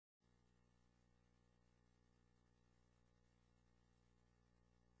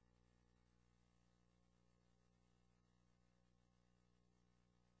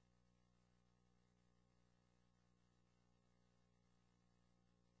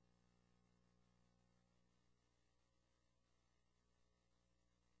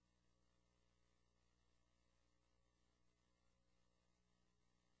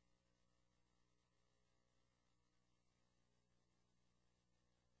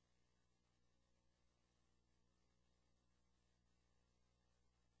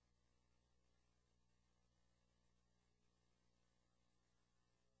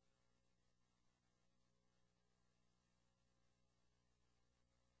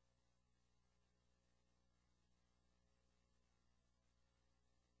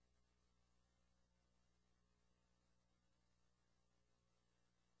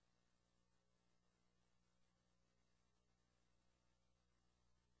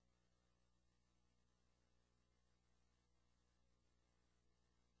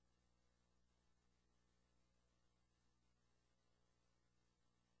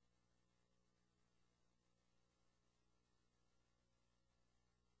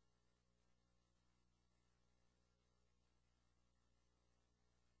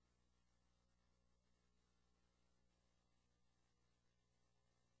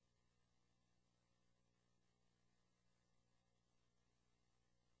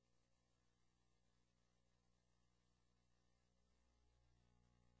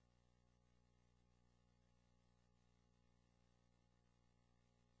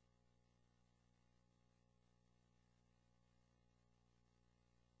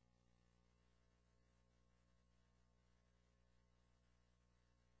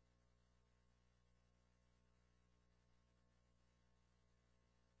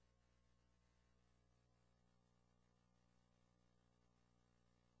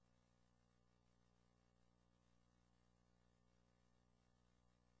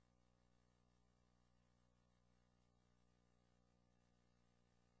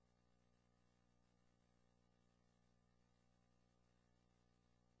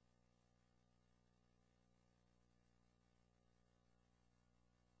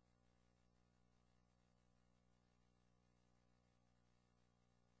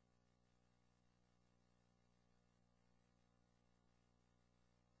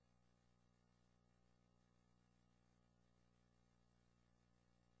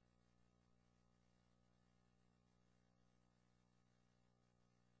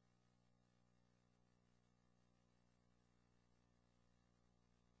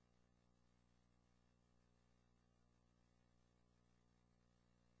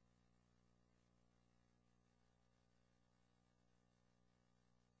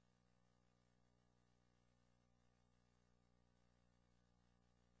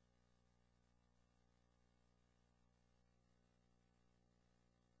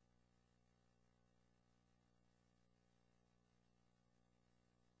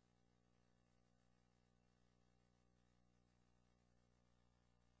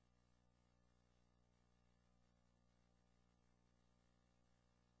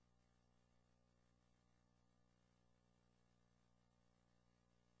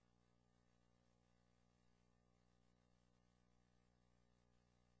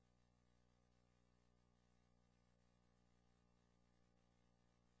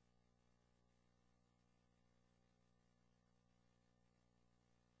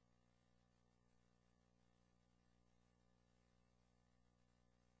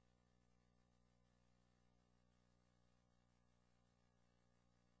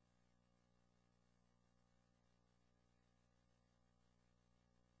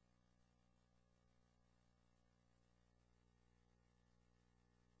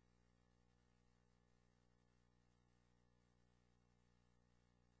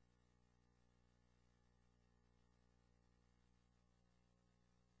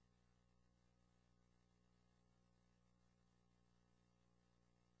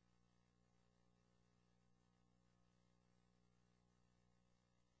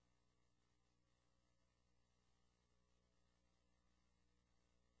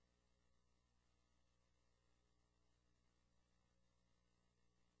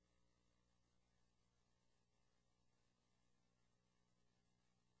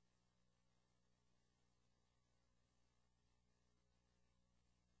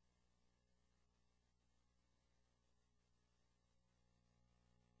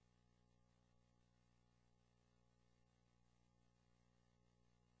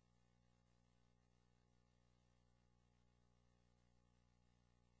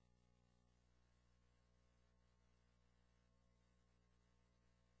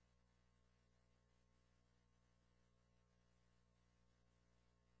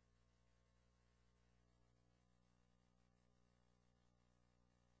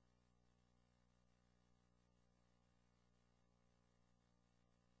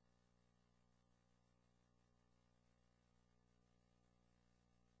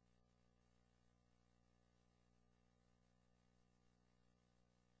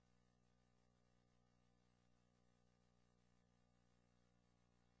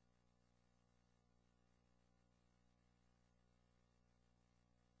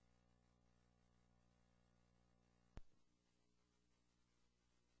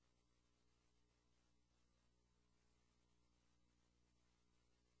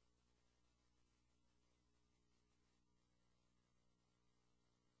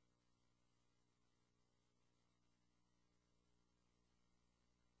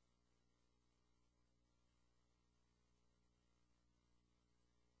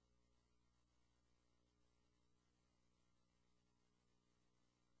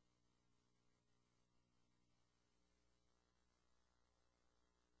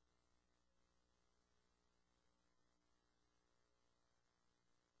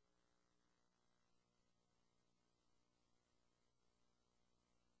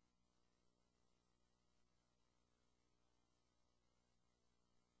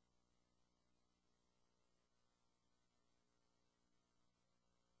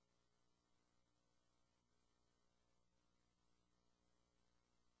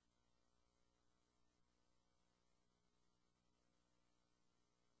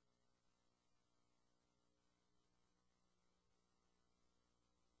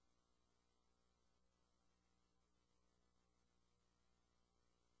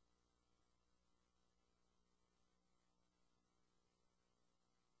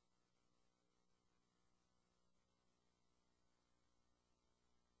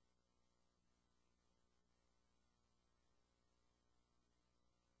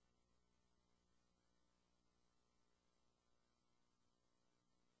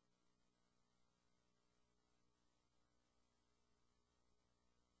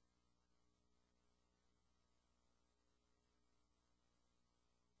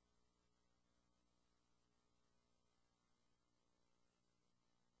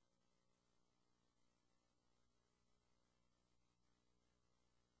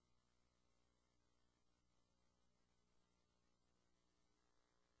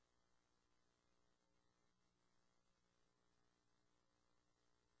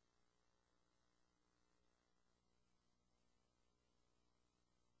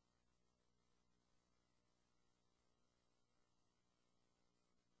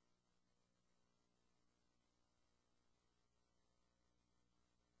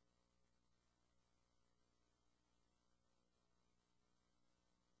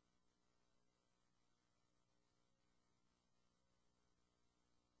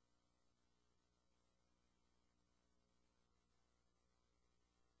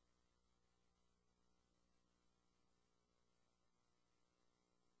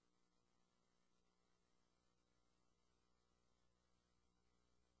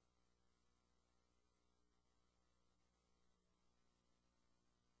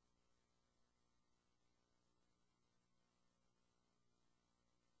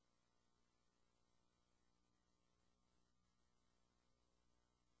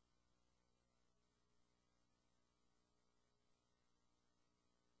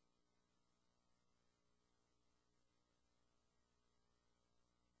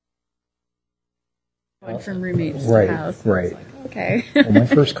Going from roommate's Right, house. right. It's like, okay. Well, my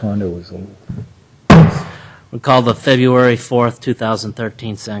first condo was old. We call the February 4th,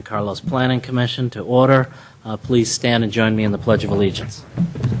 2013 San Carlos Planning Commission to order. Please stand and join me in the Pledge of Allegiance.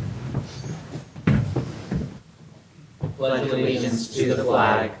 Pledge allegiance to the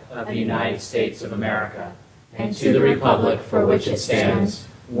flag of the United States of America and to the republic for which it stands,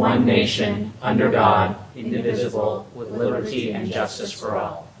 one nation, under God, indivisible, with liberty and justice for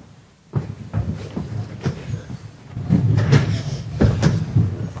all.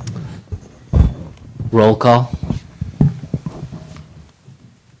 Roll call.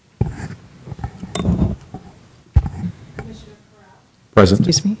 Present.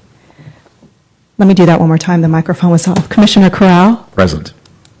 Excuse me. Let me do that one more time. The microphone was off. Commissioner Corral, Present.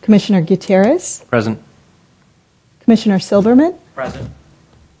 Commissioner Gutierrez, Present. Commissioner Silverman, Present.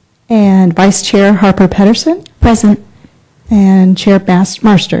 and Vice Chair Harper Pedersen. Present. And Chair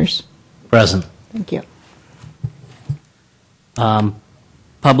Marsters. Present. Thank you.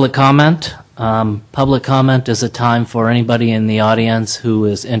 Public comment. Public comment is a time for anybody in the audience who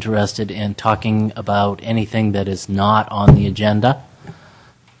is interested in talking about anything that is not on the agenda.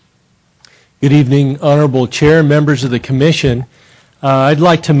 Good evening, Honorable Chair, members of the Commission. I'd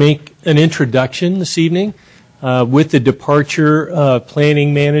like to make an introduction this evening with the departure of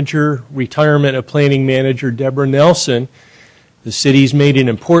Planning Manager, retirement of Planning Manager Deborah Nelson. The city's made an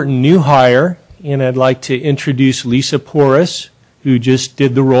important new hire, and I'd like to introduce Lisa Porras, who just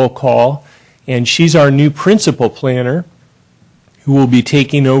did the roll call, and she's our new principal planner who will be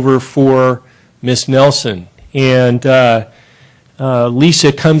taking over for Ms. Nelson. And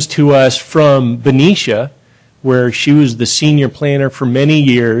Lisa comes to us from Benicia, where she was the senior planner for many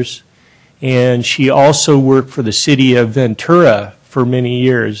years, and she also worked for the city of Ventura for many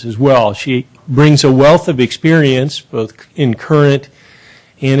years as well. She brings a wealth of experience, both in current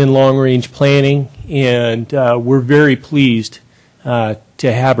and in long-range planning, and we're very pleased to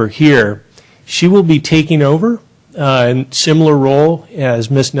have her here. She will be taking over in similar role as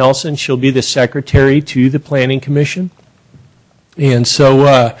Ms. Nelson. She'll be the secretary to the Planning Commission. And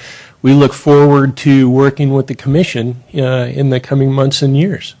so we look forward to working with the Commission in the coming months and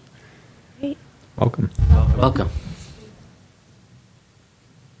years. Welcome. Welcome.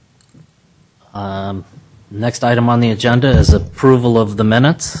 Next item on the agenda is approval of the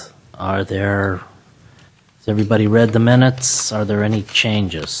minutes. Has everybody read the minutes? Are there any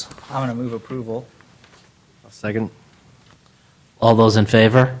changes? I'm going to move approval. Second. All those in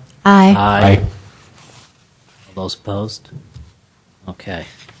favor? Aye. Aye. All those opposed? Okay.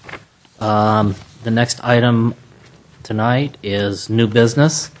 The next item tonight is new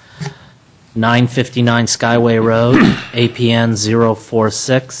business. 959 Skyway Road, APN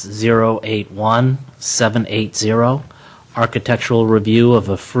 046081780. Architectural review of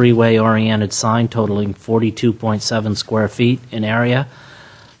a freeway-oriented sign totaling 42.7 square feet in area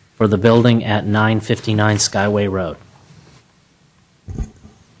for the building at 959 Skyway Road.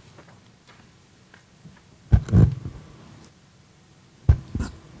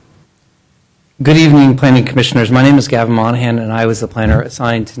 Good evening, Planning Commissioners. My name is Gavin Monahan, and I was the planner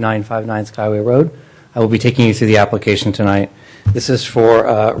assigned to 959 Skyway Road. I will be taking you through the application tonight. This is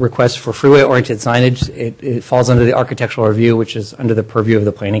for request for freeway-oriented signage. It falls under the architectural review, which is under the purview of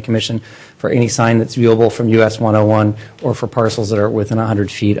the Planning Commission, for any sign that's viewable from US 101 or for parcels that are within 100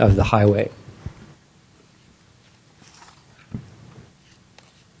 feet of the highway.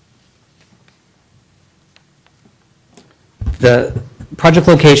 The project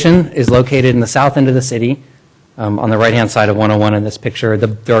location is located in the south end of the city, on the right-hand side of 101 in this picture.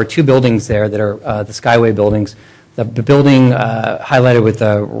 There are two buildings there that are the Skyway buildings. The building highlighted with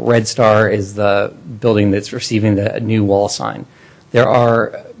the red star is the building that's receiving the new wall sign.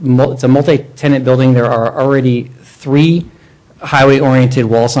 It's a multi-tenant building. There are already 3 highway-oriented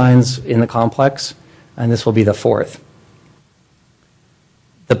wall signs in the complex, and this will be the 4th.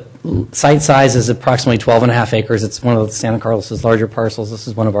 The site size is approximately 12.5 acres. It's one of San Carlos's larger parcels. This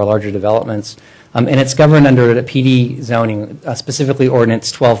is one of our larger developments. And it's governed under the PD zoning, specifically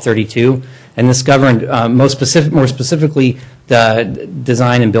Ordinance 1232. And this governed more specifically the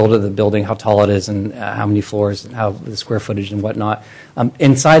design and build of the building, how tall it is and how many floors and how the square footage and whatnot.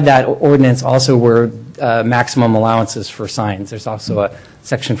 Inside that ordinance also were maximum allowances for signs. There's also a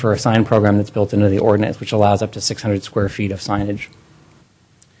section for a sign program that's built into the ordinance, which allows up to 600 square feet of signage.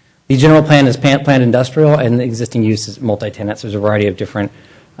 The general plan is planned industrial, and the existing use is multi-tenants. There's a variety of different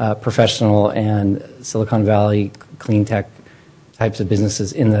professional and Silicon Valley clean tech types of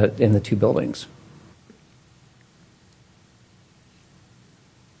businesses in the 2 buildings.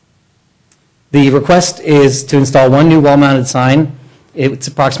 The request is to install 1 new wall-mounted sign It's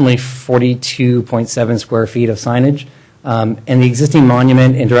approximately 42.7 square feet of signage. And the existing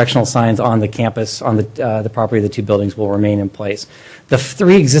monument and directional signs on the campus, on the property of the two buildings, will remain in place. The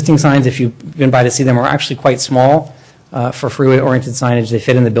three existing signs, if you've been by to see them, are actually quite small for freeway-oriented signage. They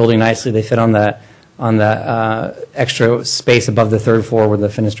fit in the building nicely. They fit on the extra space above the third floor where the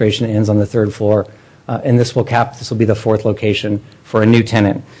fenestration ends on the third floor. And this will be the fourth location for a new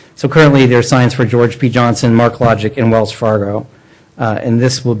tenant. So currently there are signs for George P. Johnson, Mark Logic, and Wells Fargo. And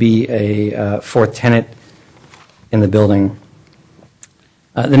this will be a fourth tenant in the building.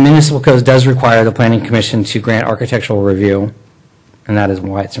 The municipal code does require the Planning Commission to grant architectural review, and that is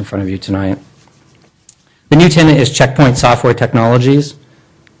why it's in front of you tonight. The new tenant is Checkpoint Software Technologies.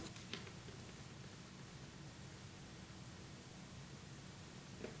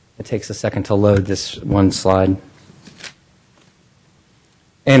 It takes a second to load this one slide.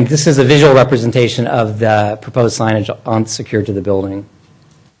 And this is a visual representation of the proposed signage secured to the building.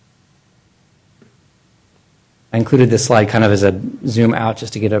 I included this slide kind of as a zoom out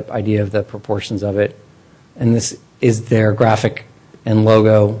just to get an idea of the proportions of it. And this is their graphic and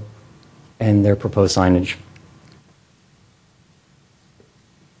logo and their proposed signage.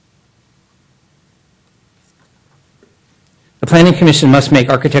 The Planning Commission must make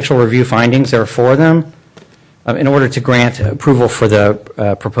architectural review findings. There are 4 of them in order to grant approval for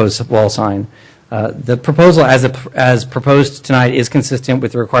the proposed wall sign. The proposal as proposed tonight is consistent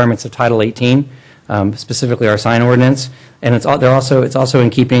with the requirements of Title 18. Specifically our sign ordinance, and it's also in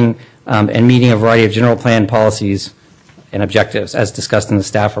keeping and meeting a variety of general plan policies and objectives as discussed in the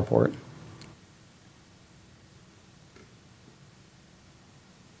staff report.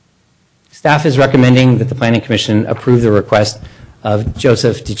 Staff is recommending that the Planning Commission approve the request of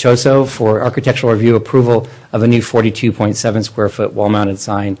Joseph Dichoso for architectural review approval of a new 42.7 square foot wall-mounted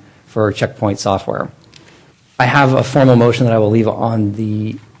sign for Checkpoint Software. I have a formal motion that I will leave on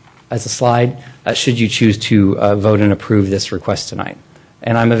as a slide, should you choose to vote and approve this request tonight.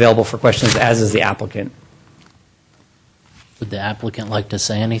 And I'm available for questions, as is the applicant. Would the applicant like to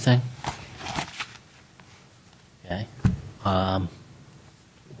say anything? Okay. Any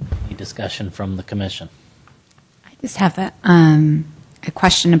discussion from the commission? I just have a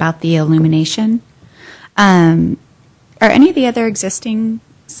question about the illumination. Are any of the other existing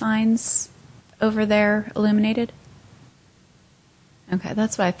signs over there illuminated? Okay,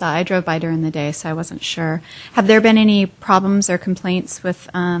 that's what I thought. I drove by during the day, so I wasn't sure. Have there been any problems or complaints with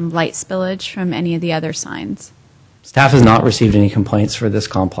light spillage from any of the other signs? Staff has not received any complaints for this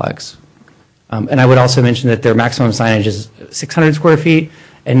complex. And I would also mention that their maximum signage is 600 square feet,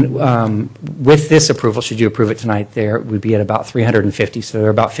 and with this approval, should you approve it tonight, there would be at about 350, so they're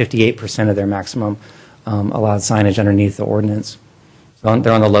about 58% of their maximum allowed signage underneath the ordinance. So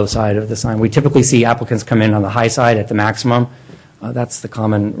they're on the low side of the sign. We typically see applicants come in on the high side at the maximum. That's the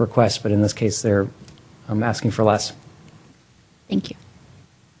common request, but in this case, they're asking for less. Thank you.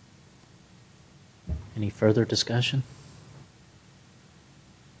 Any further discussion?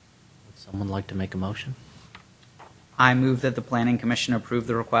 Would someone like to make a motion? I move that the Planning Commission approve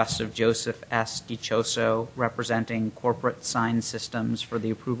the request of Joseph S. Dichoso, representing Corporate Sign Systems, for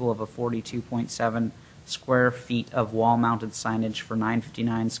the approval of a 42.7 square feet of wall-mounted signage for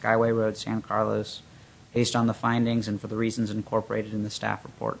 959 Skyway Road, San Carlos, based on the findings and for the reasons incorporated in the staff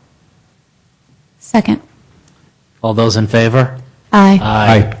report. Second. All those in favor? Aye.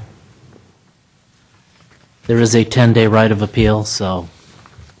 Aye. There is a 10-day right of appeal, so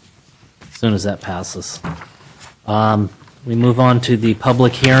as soon as that passes. We move on to the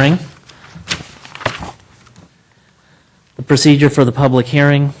public hearing. The procedure for the public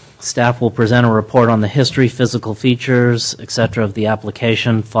hearing: staff will present a report on the history, physical features, etc. of the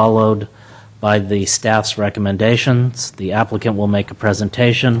application, followed by the staff's recommendations. The applicant will make a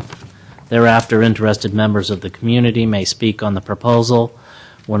presentation. Thereafter, interested members of the community may speak on the proposal.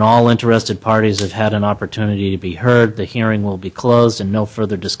 When all interested parties have had an opportunity to be heard, the hearing will be closed and no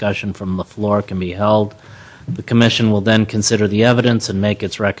further discussion from the floor can be held. The commission will then consider the evidence and make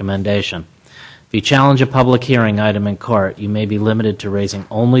its recommendation. If you challenge a public hearing item in court, you may be limited to raising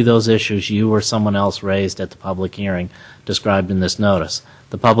only those issues you or someone else raised at the public hearing described in this notice,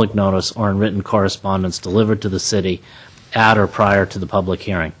 the public notice, or in written correspondence delivered to the city at or prior to the public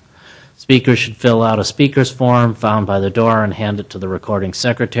hearing. Speakers should fill out a speaker's form found by the door and hand it to the recording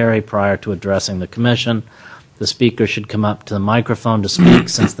secretary prior to addressing the commission. The speaker should come up to the microphone to speak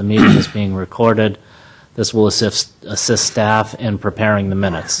since the meeting is being recorded. This will assist staff in preparing the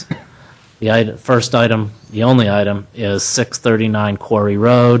minutes. The first item, the only item, is 639 Quarry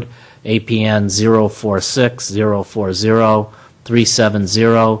Road, APN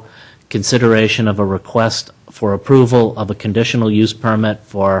 046-040-370, consideration of a request for approval of a conditional use permit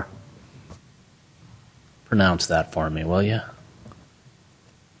for, pronounce that for me, will you?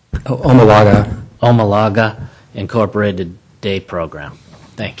 Omalaga. Omalaga Incorporated Day Program.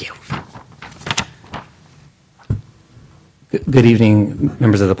 Thank you. Good evening,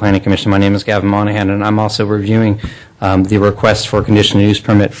 members of the Planning Commission. My name is Gavin Monahan, and I'm also reviewing the request for conditional use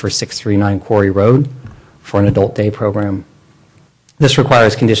permit for 639 Quarry Road for an adult day program. This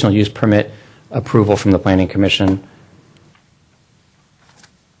requires conditional use permit approval from the Planning Commission.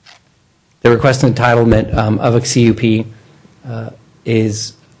 The requested entitlement of a CUP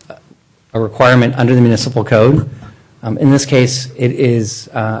is a requirement under the municipal code. In this case, it is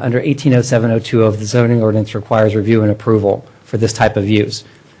under 180702 of the zoning ordinance requires review and approval for this type of use.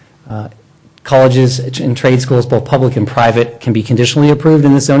 Colleges and trade schools, both public and private, can be conditionally approved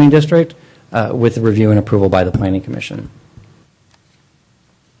in the zoning district with the review and approval by the Planning Commission.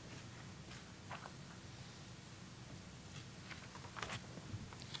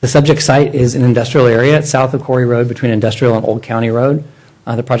 The subject site is an industrial area south of Quarry Road between Industrial and Old County Road.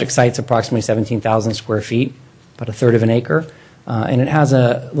 The project site's approximately 17,000 square feet, about a third of an acre, and it has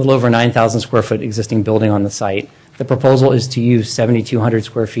a little over 9,000 square foot existing building on the site. The proposal is to use 7,200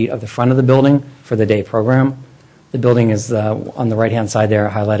 square feet of the front of the building for the day program. The building is on the right-hand side there,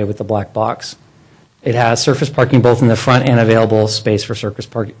 highlighted with the black box. It has surface parking both in the front and available space for surface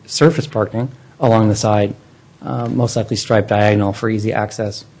parking along the side, most likely striped diagonal for easy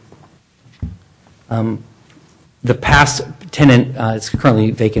access. The past tenant, it's currently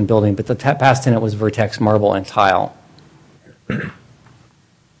a vacant building, but the past tenant was Vertex Marble and Tile. The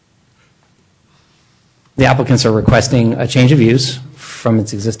applicants are requesting a change of use from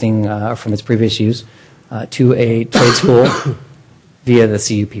its existing, from its previous use to a trade school via the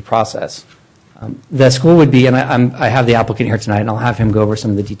CUP process. The school would be, and I have the applicant here tonight, and I'll have him go over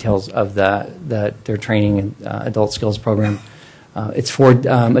some of the details of their training and adult skills program. It's for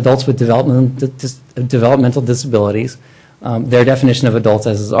adults with developmental disabilities. Their definition of adults,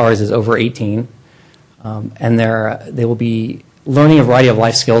 as ours, is over 18. And they will be learning a variety of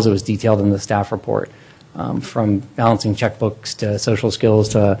life skills that was detailed in the staff report, from balancing checkbooks to social skills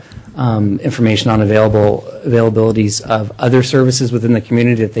to information on availabilities of other services within the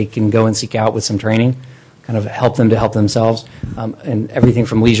community that they can go and seek out with some training, kind of help them to help themselves, and everything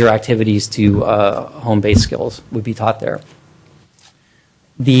from leisure activities to home-based skills would be taught there.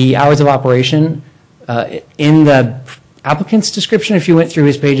 The hours of operation, in the applicant's description, if you went through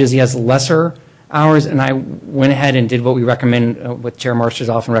his pages, he has lesser hours, and I went ahead and did what we recommend, what Chair Marsters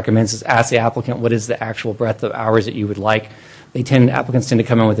often recommends, is ask the applicant what is the actual breadth of hours that you would like. Applicants tend to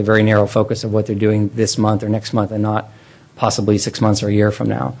come in with a very narrow focus of what they're doing this month or next month and not possibly 6 months or a year from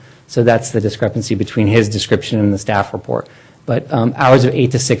now. So that's the discrepancy between his description and the staff report. But hours of 8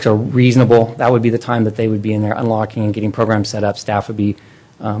 to 6 are reasonable. That would be the time that they would be in there unlocking and getting programs set up. Staff would be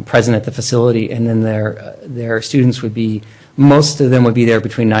present at the facility, and then their students would be, most of them would be there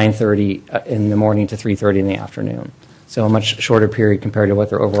between 9:30 in the morning to 3:30 in the afternoon. So a much shorter period compared to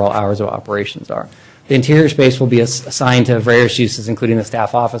what their overall hours of operations are. The interior space will be assigned to various uses, including the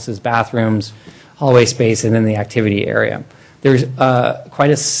staff offices, bathrooms, hallway space, and then the activity area. There's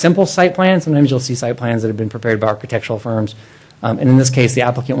quite a simple site plan. Sometimes you'll see site plans that have been prepared by architectural firms. And in this case, the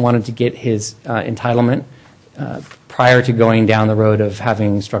applicant wanted to get his entitlement prior to going down the road of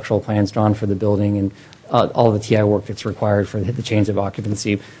having structural plans drawn for the building and all the TI work that's required for the change of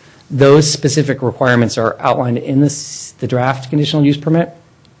occupancy. Those specific requirements are outlined in the draft conditional use permit,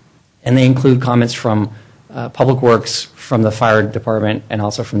 and they include comments from Public Works, from the fire department, and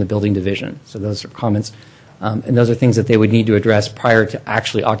also from the building division. So those are comments, and those are things that they would need to address prior to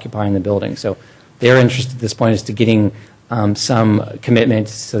actually occupying the building. So their interest at this point is to getting some commitment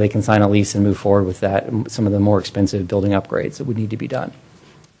so they can sign a lease and move forward with that, some of the more expensive building upgrades that would need to be done.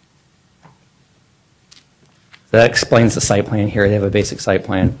 So that explains the site plan here. They have a basic site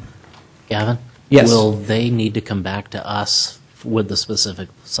plan. Gavin? Yes. Will they need to come back to us with the specific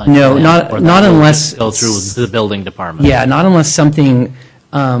site No, plan? not Or that will unless go through the building department? Yeah, not unless something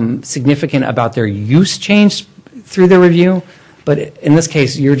significant about their use changed through the review. But in this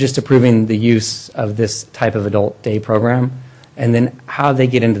case, you're just approving the use of this type of adult day program, and then how they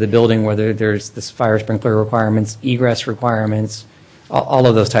get into the building, whether there's this fire sprinkler requirements, egress requirements, all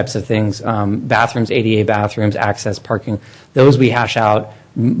of those types of things, bathrooms, ADA bathrooms, access, parking, those we hash out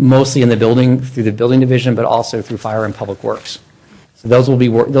mostly in the building, through the building division, but also through fire and public works. So those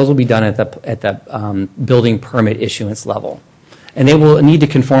will be done at the building permit issuance level. And they will need to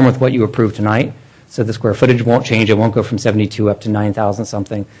conform with what you approved tonight. So the square footage won't change. It won't go from 72 up to 9,000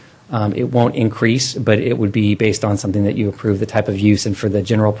 something. It won't increase, but it would be based on something that you approve, the type of use, and for the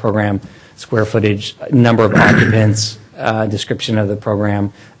general program, square footage, number of occupants, description of the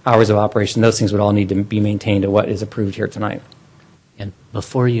program, hours of operation, those things would all need to be maintained to what is approved here tonight. And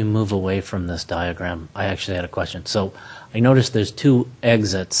before you move away from this diagram, I actually had a question. So I noticed there's two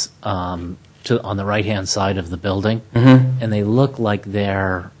exits on the right-hand side of the building, and they look like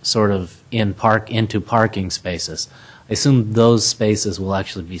they're sort of into parking spaces. I assume those spaces will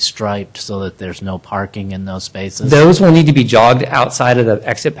actually be striped so that there's no parking in those spaces? Those will need to be jogged outside of the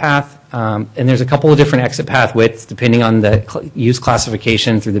exit path, and there's a couple of different exit path widths depending on the use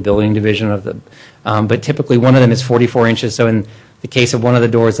classification through the building division of the, but typically one of them is 44 inches, so in the case of one of the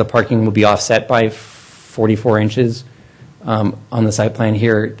doors, the parking will be offset by 44 inches. On the site plan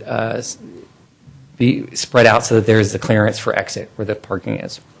here, be spread out so that there's the clearance for exit where the parking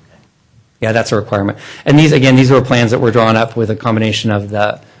is. Yeah, that's a requirement. And these were plans that were drawn up with a combination of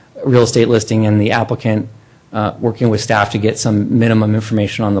the real estate listing and the applicant working with staff to get some minimum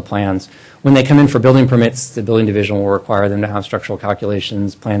information on the plans. When they come in for building permits, the building division will require them to have structural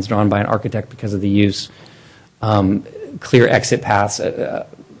calculations, plans drawn by an architect because of the use, clear exit paths,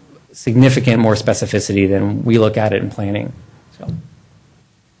 significant more specificity than we look at it in planning.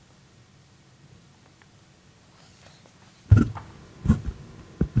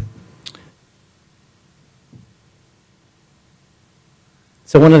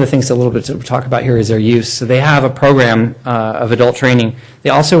 So one of the things a little bit to talk about here is their use. So they have a program of adult training. They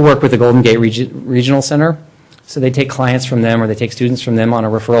also work with the Golden Gate Regional Center. So they take clients from them or they take students from them on a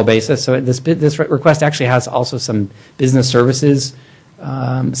referral basis. So this request actually has also some business services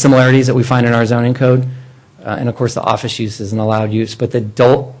similarities that we find in our zoning code. And of course the office use is an allowed use. But the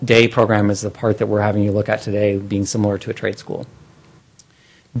adult day program is the part that we're having you look at today, being similar to a trade school.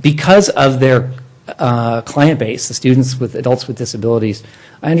 Because of their client base, the students with adults with disabilities,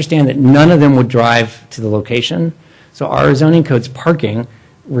 I understand that none of them would drive to the location. So our zoning code's parking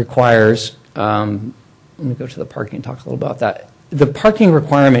requires, let me go to the parking and talk a little about that. The parking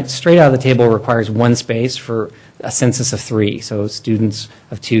requirement straight out of the table requires one space for a census of 3. So students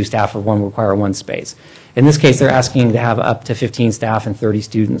of 2, staff of 1 require 1 space. In this case, they're asking to have up to 15 staff and 30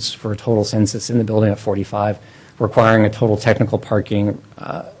 students for a total census in the building of 45, requiring a total technical parking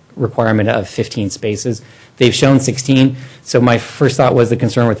requirement of 15 spaces. They've shown 16, so my first thought was the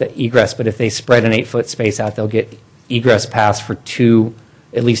concern with the egress, but if they spread an 8-foot space out, they'll get egress pass for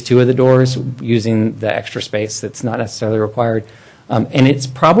at least 2 of the doors using the extra space that's not necessarily required. And it's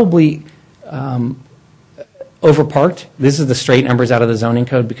probably overparked. This is the straight numbers out of the zoning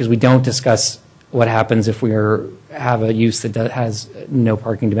code because we don't discuss what happens if we have a use that has no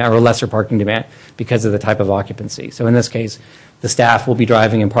parking demand or lesser parking demand because of the type of occupancy. So in this case, the staff will be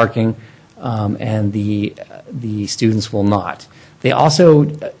driving and parking, and the students will not. They also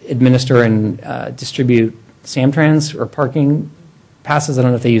administer and distribute Samtrans or parking passes. I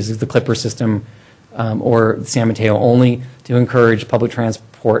don't know if they use the Clipper system or San Mateo only to encourage public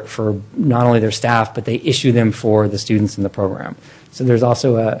transport for not only their staff, but they issue them for the students in the program. So there's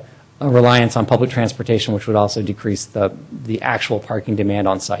also a reliance on public transportation, which would also decrease the actual parking demand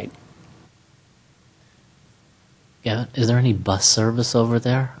on site. Yeah, is there any bus service over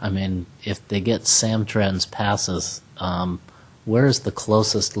there? I mean, if they get Samtrans passes, where is the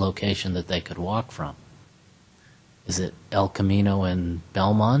closest location that they could walk from? Is it El Camino in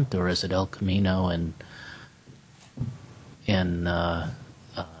Belmont, or is it El Camino in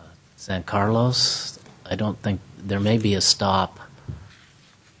San Carlos? I don't think there may be a stop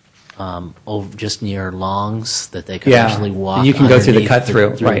over just near Long's that they could actually walk. You can go through the cut through,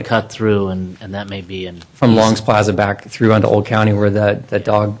 right? Cut through, and that may be in from Long's Plaza back through onto Old County where the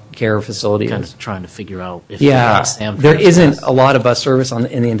dog care facility kind is. of trying to figure out if there isn't a lot of bus service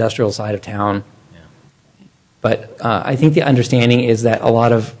in the industrial side of town. But I think the understanding is that a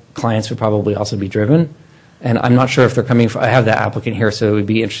lot of clients would probably also be driven. And I'm not sure if they're coming from, I have the applicant here, so it would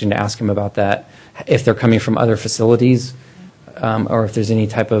be interesting to ask him about that, if they're coming from other facilities or if there's any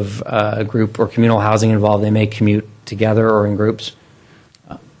type of group or communal housing involved, they may commute together or in groups.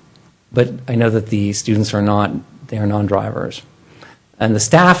 But I know that the students are not, they are non-drivers. And the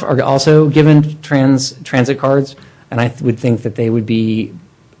staff are also given transit cards, and I would think that they would be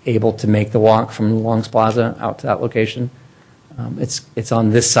able to make the walk from Long's Plaza out to that location. It's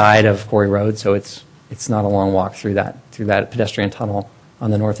on this side of Quarry Road, so it's not a long walk through that pedestrian tunnel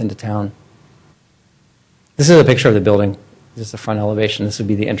on the north end of town. This is a picture of the building. This is the front elevation. This would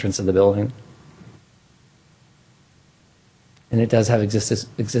be the entrance of the building. And it does have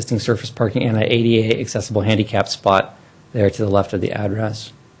existing surface parking and an ADA accessible handicap spot there to the left of the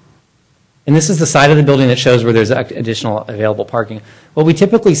address. And this is the side of the building that shows where there's additional available parking. What we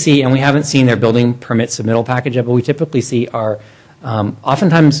typically see, and we haven't seen their building permit submittal package yet, but we typically see are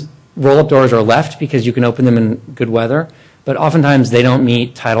oftentimes roll-up doors are left because you can open them in good weather, but oftentimes they don't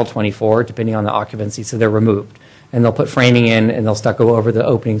meet Title 24 depending on the occupancy, so they're removed. And they'll put framing in and they'll stucco over the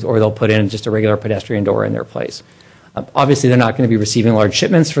openings, or they'll put in just a regular pedestrian door in their place. Obviously, they're not going to be receiving large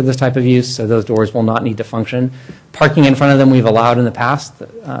shipments for this type of use, so those doors will not need to function. Parking in front of them we've allowed in the past.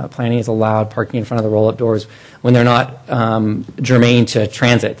 Planning has allowed parking in front of the roll-up doors when they're not germane to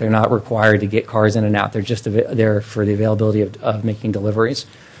transit. They're not required to get cars in and out. They're just there for the availability of making deliveries.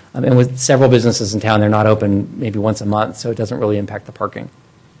 And with several businesses in town, they're not open maybe once a month, so it doesn't really impact the parking.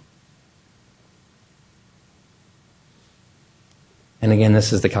 And again,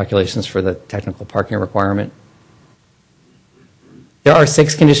 this is the calculations for the technical parking requirement. There are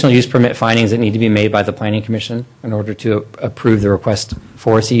 6 conditional use permit findings that need to be made by the Planning Commission in order to approve the request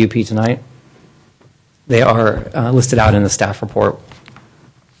for a CUP tonight. They are listed out in the staff report.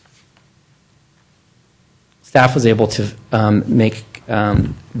 Staff was able to make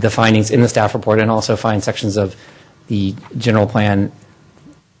the findings in the staff report and also find sections of the general plan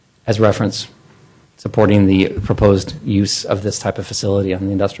as reference supporting the proposed use of this type of facility on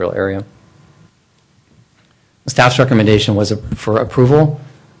the industrial area. Staff's recommendation was for approval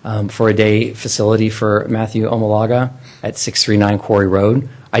for a day facility for Matthew Omalaga at 639 Quarry Road.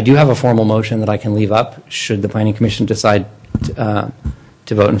 I do have a formal motion that I can leave up should the Planning Commission decide to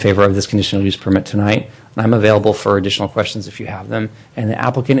vote in favor of this conditional use permit tonight. And I'm available for additional questions if you have them. And the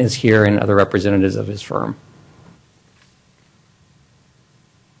applicant is here and other representatives of his firm.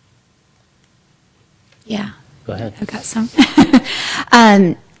 Yeah. Go ahead. I've got some.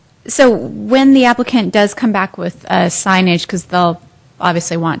 So when the applicant does come back with signage, because they'll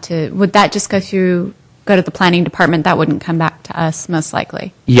obviously want to, would that just go to the planning department? That wouldn't come back to us, most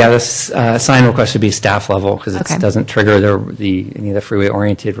likely. Yeah, this sign request should be staff level because it Okay. doesn't trigger any of the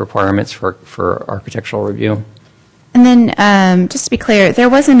freeway-oriented requirements for architectural review. And then, just to be clear, there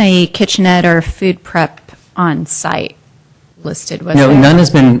wasn't a kitchenette or food prep on site listed, was No, there? none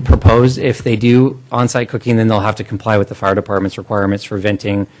has been proposed. If they do on-site cooking, then they'll have to comply with the fire department's requirements for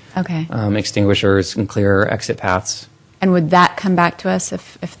venting, Okay. extinguishers, and clear exit paths. And would that come back to us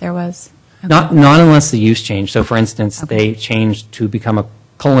if there was? Okay. Not unless the use changed. So, for instance, they changed to become a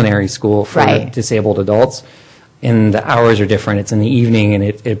culinary school for Right. disabled adults, and the hours are different. It's in the evening, and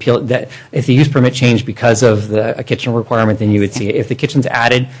it appealed that if the use permit changed because of a kitchen requirement, then you would see it. If the kitchen's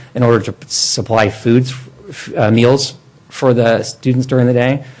added in order to supply meals for the students during the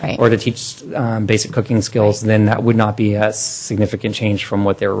day, Right. or to teach basic cooking skills, then that would not be a significant change from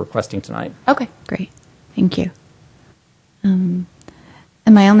what they were requesting tonight. Okay, great. Thank you.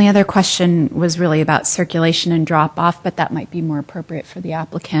 And my only other question was really about circulation and drop-off, but that might be more appropriate for the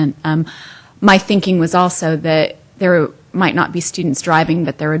applicant. My thinking was also that there might not be students driving,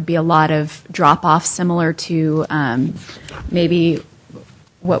 but there would be a lot of drop-off similar to maybe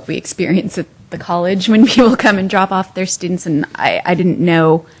what we experience at the college when people come and drop off their students, and I didn't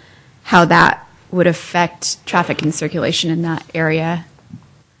know how that would affect traffic and circulation in that area.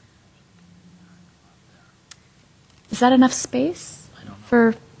 Is that enough space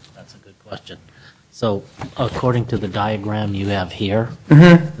for? That's a good question. So according to the diagram you have here,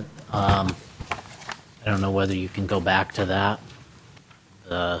 I don't know whether you can go back to that,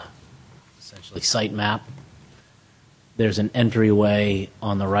 the essentially site map. There's an entryway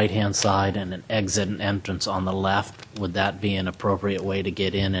on the right-hand side and an exit and entrance on the left. Would that be an appropriate way to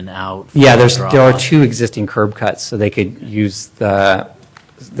get in and out? Yeah, there are drop-off? 2 existing curb cuts, so they could use the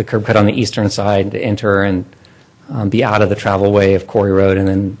curb cut on the eastern side to enter and be out of the travel way of Quarry Road, and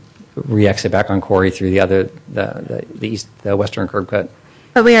then re-exit back on Quarry through the western curb cut.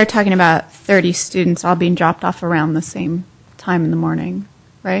 But we are talking about 30 students all being dropped off around the same time in the morning,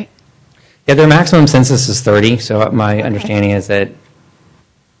 right? Yeah, their maximum census is 30, so my understanding is that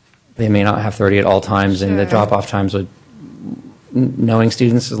they may not have 30 at all times, and the Sure. drop-off times would, knowing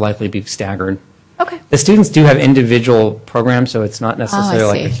students, is likely to be staggered. Okay. The students do have individual programs, so it's not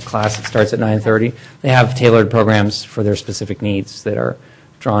necessarily like see. a class that starts at 9:30. They have tailored programs for their specific needs that are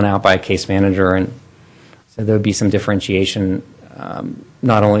drawn out by a case manager, and so there would be some differentiation,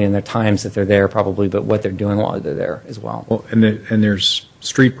 not only in their times that they're there probably, but what they're doing while they're there as well. Well, and there's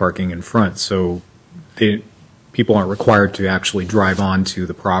street parking in front, so people aren't required to actually drive onto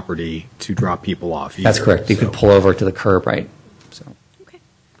the property to drop people off either. That's correct. You could pull over to the curb, right? So. Okay.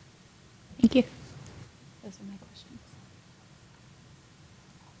 Thank you. Those are my questions.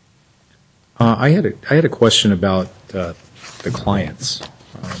 I had a question about the clients.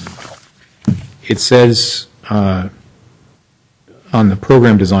 It says on the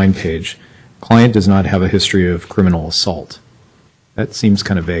program design page client does not have a history of criminal assault. That seems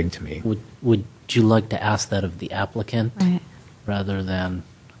kind of vague to me. Would you like to ask that of the applicant Right. rather than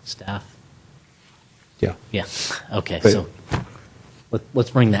staff? Yeah. Yeah, okay, But- so let's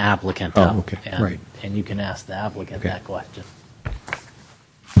bring the applicant Oh, up. okay, and- right. And you can ask the applicant Okay. that question.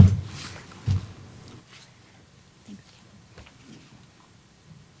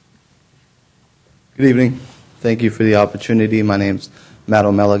 Good evening. Thank you for the opportunity. My name's Matt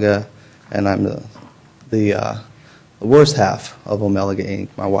O'Meliga, and I'm the worst half of O'Meliga Inc.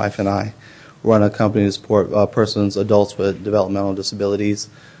 My wife and I run a company to support persons, adults with developmental disabilities.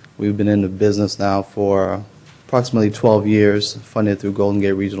 We've been in the business now for approximately 12 years, funded through Golden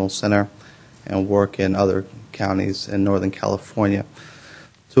Gate Regional Center, and work in other counties in Northern California.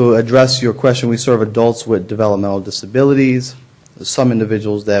 To address your question, we serve adults with developmental disabilities. Some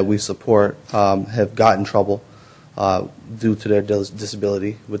individuals that we support have got in trouble due to their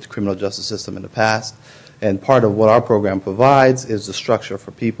disability with the criminal justice system in the past. And part of what our program provides is the structure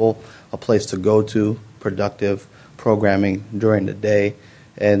for people, a place to go to, productive programming during the day.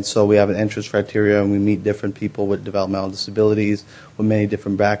 And so we have an entrance criteria, and we meet different people with developmental disabilities with many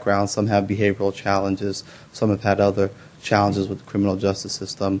different backgrounds. Some have behavioral challenges. Some have had other challenges with the criminal justice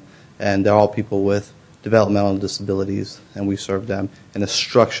system. And they're all people with developmental disabilities, and we serve them in a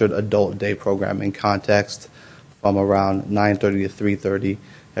structured adult day programming context from around 9:30 to 3:30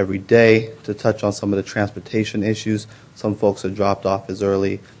 every day. To touch on some of the transportation issues, some folks are dropped off as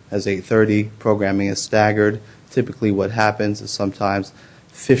early as 8:30. Programming is staggered. Typically what happens is sometimes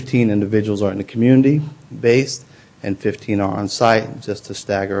 15 individuals are in the community based and 15 are on site, just to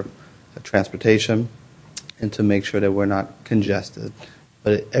stagger transportation and to make sure that we're not congested.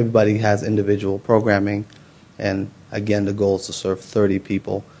 But everybody has individual programming, and again, the goal is to serve 30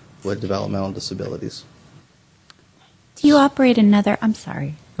 people with developmental disabilities. Do you operate another, I'm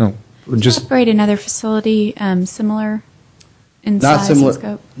sorry, No, do you just, operate another facility similar in Not size similar, and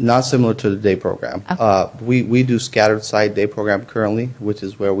scope? not similar to the day program. Okay. We do scattered site day program currently, which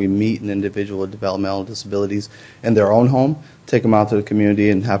is where we meet an individual with developmental disabilities in their own home, take them out to the community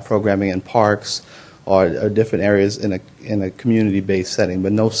and have programming in parks or different areas in a community-based setting,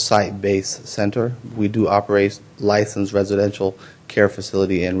 but no site-based center. We do operate licensed residential care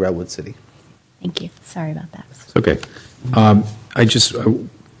facility in Redwood City. Thank you. Sorry about that. okay. I just,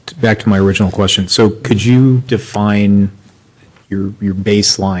 back to my original question. So could you define your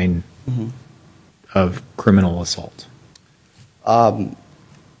baseline of criminal assault?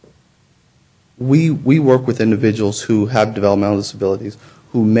 We work with individuals who have developmental disabilities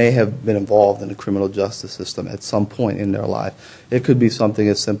who may have been involved in the criminal justice system at some point in their life. It could be something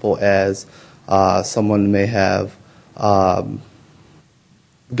as simple as someone may have got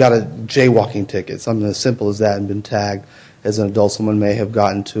a jaywalking ticket, something as simple as that, and been tagged as an adult. Someone may have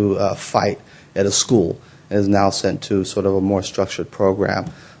gotten to a fight at a school and is now sent to sort of a more structured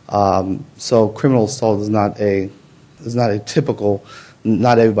program. So criminal assault is not a typical.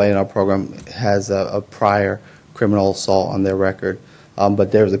 Not everybody in our program has a prior criminal assault on their record,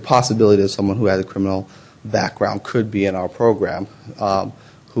 but there's a possibility that someone who has a criminal background could be in our program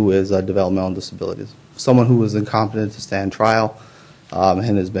who is developmental disabilities. Someone who is incompetent to stand trial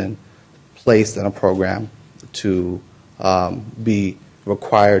and has been placed in a program to be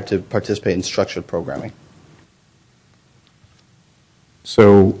required to participate in structured programming.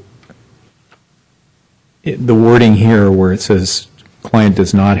 So the wording here where it says client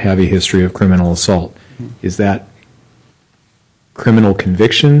does not have a history of criminal assault, is that criminal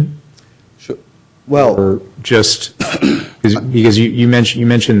conviction? Sure. Well, Or just, because you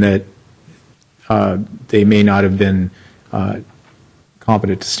mentioned that they may not have been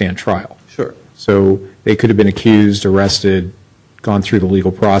competent to stand trial. sure. So they could have been accused, arrested, gone through the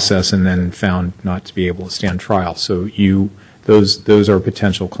legal process, and then found not to be able to stand trial. So those are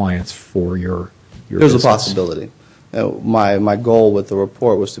potential clients for your There's a business. possibility. My goal with the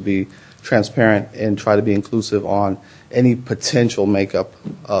report was to be transparent and try to be inclusive on any potential makeup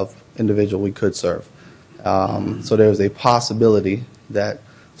of individual we could serve. So there's a possibility that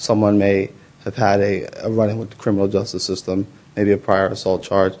someone may have had a run-in with the criminal justice system, maybe a prior assault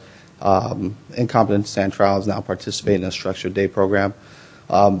charge, incompetent to stand trial, is now participating in a structured day program.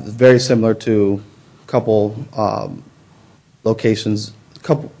 Very similar to a couple locations,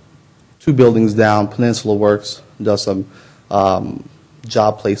 two buildings down, Peninsula Works does some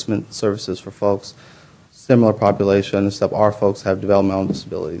job placement services for folks. Similar population, except our folks have developmental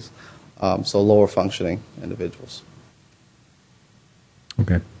disabilities, so lower functioning individuals.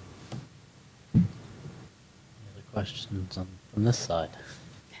 Okay. Any other questions from this side?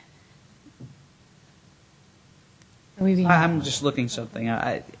 I'm just looking something.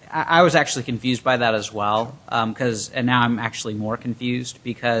 I was actually confused by that as well, and now I'm actually more confused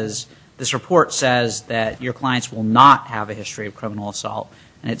because this report says that your clients will not have a history of criminal assault,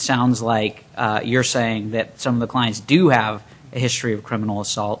 and it sounds like you're saying that some of the clients do have a history of criminal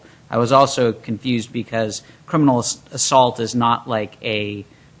assault. I was also confused because criminal assault is not like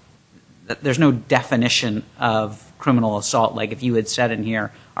there's no definition of criminal assault. Like if you had said in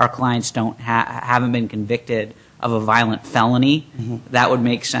here, our clients haven't been convicted of a violent felony, that would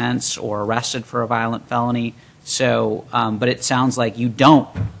make sense, or arrested for a violent felony. So, but it sounds like you don't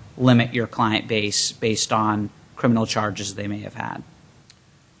limit your client base based on criminal charges they may have had.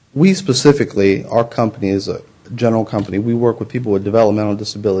 We specifically, our company is a general company. We work with people with developmental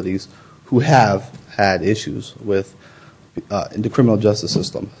disabilities who have had issues with in the criminal justice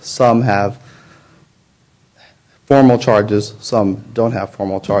system. Some have formal charges, some don't have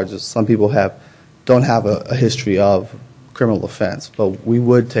formal charges. Some people don't have a history of criminal offense, but we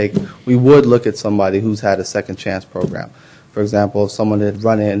would look at somebody who's had a second chance program. For example, if someone had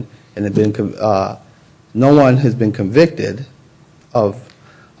run in and had been no one has been convicted of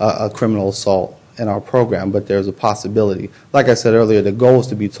a criminal assault in our program, but there's a possibility. Like I said earlier, the goal is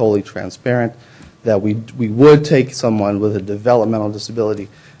to be totally transparent, that we would take someone with a developmental disability.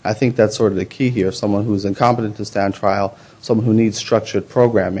 I think that's sort of the key here. Someone who's incompetent to stand trial, someone who needs structured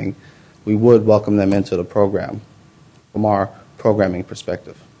programming, we would welcome them into the program from our programming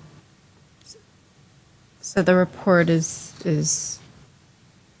perspective. So the report is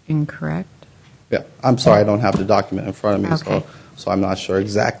incorrect? Yeah, I'm sorry, I don't have the document in front of me, Okay. so I'm not sure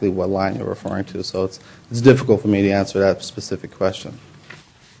exactly what line you're referring to. So it's difficult for me to answer that specific question.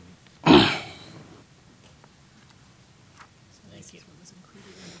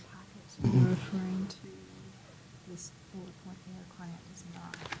 Referring to this bullet point here, client does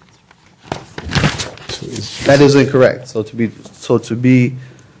not. That is incorrect. So to be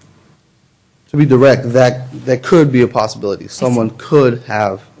direct, that could be a possibility. Someone could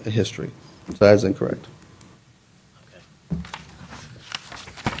have a history. So that is incorrect.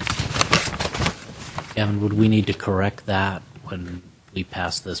 Gavin, would we need to correct that when we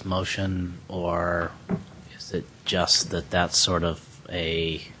pass this motion, or is it just that that's sort of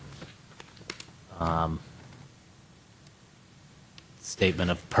a statement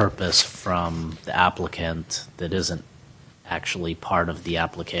of purpose from the applicant that isn't actually part of the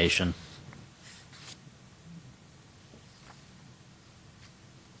application?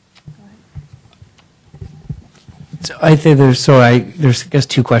 So I think there's I guess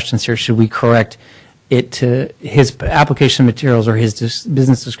two questions here. Should we correct it to his application materials, or his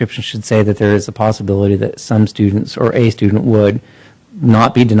business description should say that there is a possibility that some students or a student would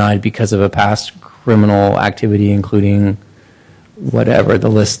not be denied because of a past criminal activity, including whatever the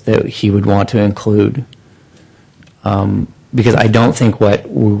list that he would want to include? Because I don't think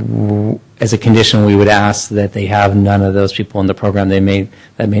as a condition we would ask that they have none of those people in the program. That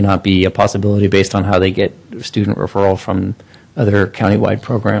may not be a possibility based on how they get student referral from other countywide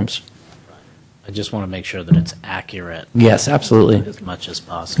programs. I just want to make sure that it's accurate. Yes, absolutely. As much as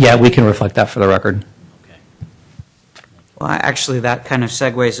possible. Yeah, we can reflect that for the record. Okay. Well, actually, that kind of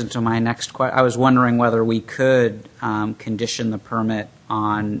segues into my next question. I was wondering whether we could condition the permit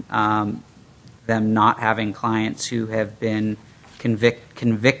on them not having clients who have been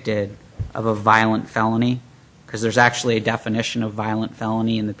convicted of a violent felony, because there's actually a definition of violent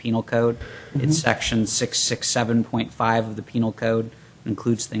felony in the Penal Code. It's section 667.5 of the Penal Code. It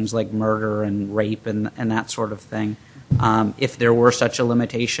includes things like murder and rape and that sort of thing. If there were such a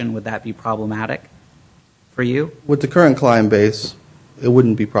limitation, would that be problematic for you? With the current client base, it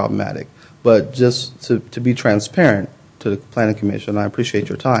wouldn't be problematic. But just to be transparent to the Planning Commission, I appreciate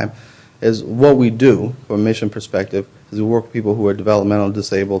your time, is what we do from a mission perspective is we work with people who are developmentally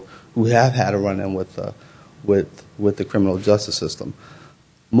disabled who have had a run-in with the criminal justice system.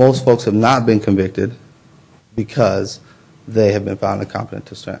 Most folks have not been convicted because they have been found incompetent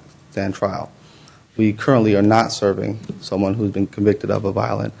to stand trial. We currently are not serving someone who's been convicted of a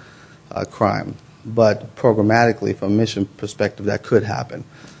violent crime, but programmatically, from a mission perspective, that could happen.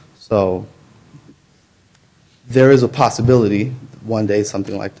 So there is a possibility one day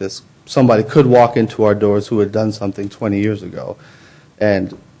something like this, somebody could walk into our doors who had done something 20 years ago,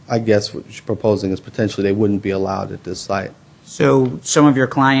 and I guess what you're proposing is potentially they wouldn't be allowed at this site. So some of your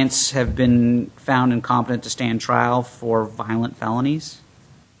clients have been found incompetent to stand trial for violent felonies?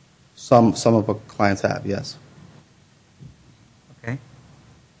 Some of our clients have, yes. Okay.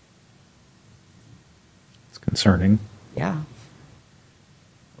 It's concerning. Yeah.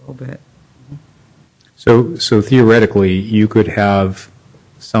 A little bit. So theoretically, you could have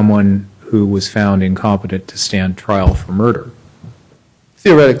someone who was found incompetent to stand trial for murder.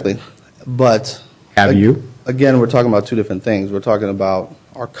 Theoretically, but Have you? again, we're talking about two different things. We're talking about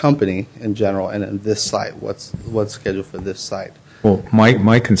our company in general, and then this site. What's scheduled for this site? Well,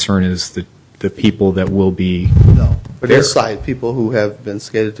 my concern is the people that will be, No, for There. this site, people who have been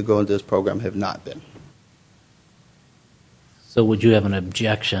scheduled to go into this program have not been. So would you have an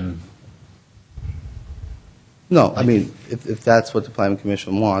objection? No, I mean, if that's what the Planning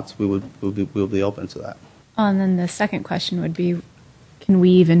Commission wants, we'll be open to that. And then the second question would be, can we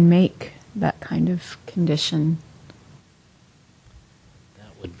even make that kind of condition? That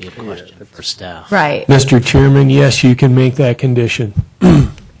would be a question for staff. Right. Mr. Chairman, yes, you can make that condition.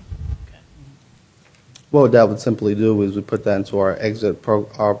 What that would simply do is we put that into our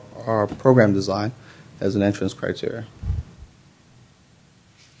our program design as an entrance criteria.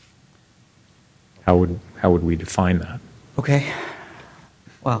 how would we define that? Okay.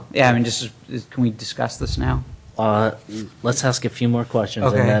 Well, yeah, I mean, can we discuss this now? Let's ask a few more questions,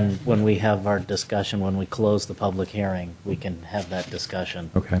 Okay. and then when we have our discussion, when we close the public hearing, we can have that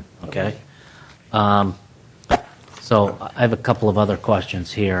discussion. Okay. Okay? So I have a couple of other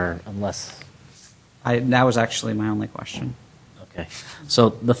questions here, unless, That was actually my only question. okay. So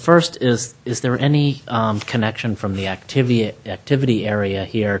the first is there any connection from the activity area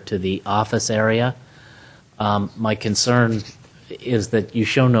here to the office area? My concern is that you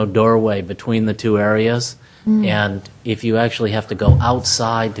show no doorway between the two areas, and if you actually have to go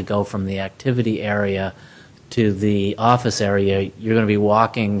outside to go from the activity area to the office area, you're going to be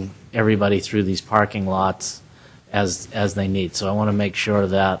walking everybody through these parking lots as they need. So I want to make sure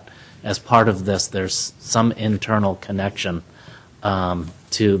that as part of this, there's some internal connection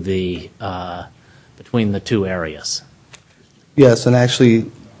to the between the two areas. Yes, and actually,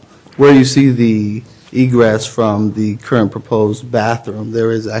 where you see the egress from the current proposed bathroom,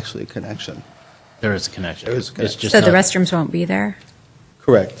 there is actually a connection. There is a connection. There is a connection. It's just So the not- restrooms won't be there?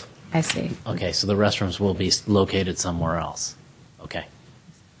 Correct. I see. Okay, so the restrooms will be located somewhere else. Okay.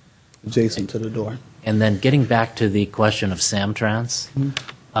 Adjacent to the door. And then getting back to the question of Samtrans,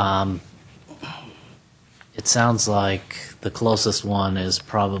 it sounds like the closest one is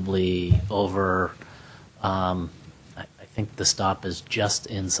probably over, I think the stop is just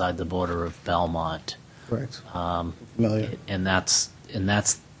inside the border of Belmont. Correct. Um, Familiar. And that's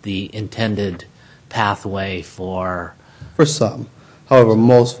the intended pathway for, For some. However,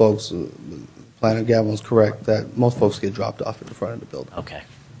 most folks, Planner Gavin's correct, that most folks get dropped off at the front of the building. okay.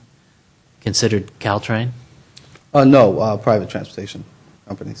 Considered Caltrain? No, private transportation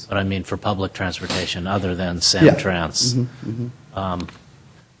companies. But I mean for public transportation other than Yeah. Samtrans? Mhm.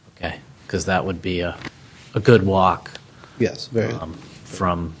 Okay, because that would be a good walk Yes, very.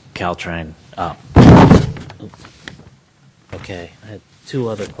 from Caltrain up. Okay, I had two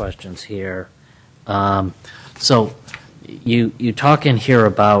other questions here. So you talk in here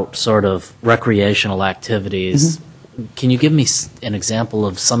about sort of recreational activities. Can you give me an example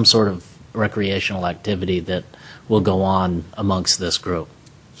of some sort of recreational activity that will go on amongst this group?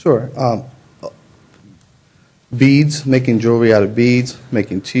 Sure. Beads, making jewelry out of beads,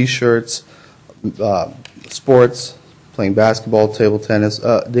 making T-shirts, sports, playing basketball, table tennis.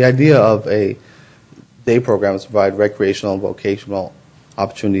 The idea of a day program is to provide recreational and vocational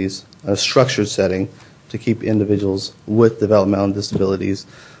opportunities in a structured setting to keep individuals with developmental disabilities,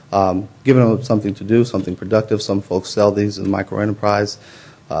 giving them something to do, something productive. Some folks sell these as microenterprise,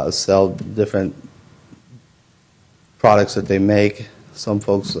 sell different products that they make. Some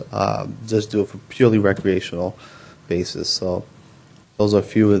folks just do it for purely recreational basis. So those are a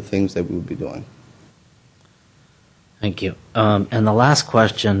few of the things that we would be doing. Thank you. And the last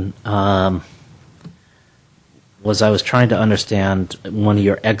question was I was trying to understand one of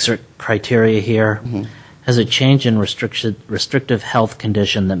your exit criteria here. Has a change in restrictive health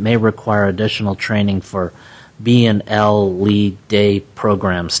condition that may require additional training for B&L lead day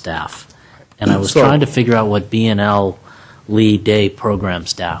program staff. And I was So- trying to figure out what B&L lead day program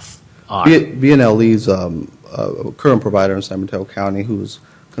staff are. B&L leads a current provider in San Mateo County who's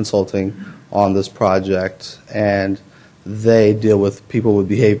consulting on this project, and they deal with people with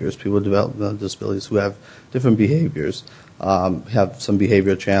behaviors, people with developmental disabilities who have different behaviors, have some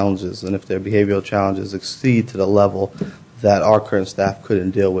behavioral challenges, and if their behavioral challenges exceed to the level that our current staff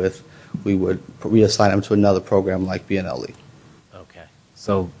couldn't deal with, we would reassign them to another program like B&L Lead. Okay.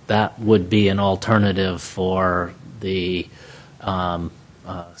 So that would be an alternative for the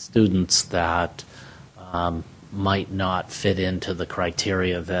students that might not fit into the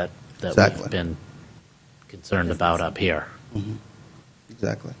criteria that Exactly. we've been concerned about up here.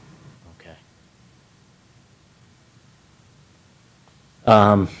 Exactly. Okay.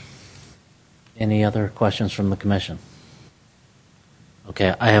 Any other questions from the commission?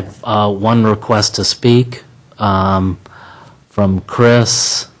 Okay, I have one request to speak from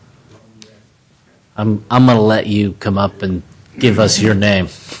Chris. I'm going to let you come up and give us your name.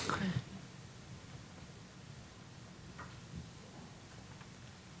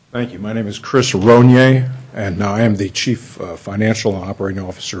 Thank you. My name is Chris Ronier, and I am the Chief Financial and Operating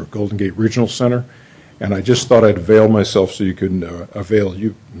Officer of Golden Gate Regional Center. And I just thought I'd avail myself so you can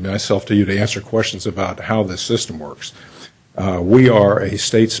myself to you to answer questions about how this system works. We are a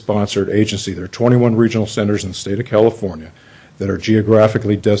state-sponsored agency. There are 21 regional centers in the state of California that are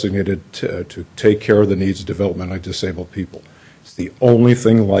geographically designated to take care of the needs of developmentally disabled people. It's the only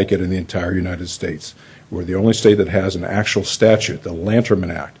thing like it in the entire United States. We're the only state that has an actual statute, the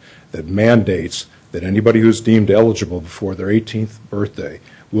Lanterman Act, that mandates that anybody who's deemed eligible before their 18th birthday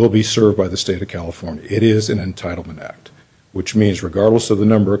will be served by the state of California. It is an entitlement act, which means regardless of the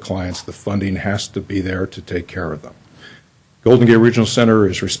number of clients, the funding has to be there to take care of them. Golden Gate Regional Center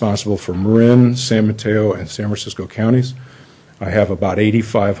is responsible for Marin, San Mateo, and San Francisco counties. I have about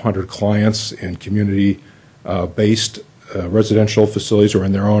 8,500 clients in community-based residential facilities or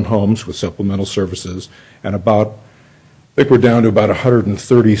in their own homes with supplemental services, and I think we're down to about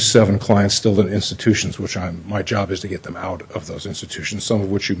 137 clients still in institutions, which my job is to get them out of those institutions, some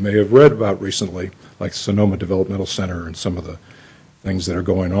of which you may have read about recently, like Sonoma Developmental Center and some of the things that are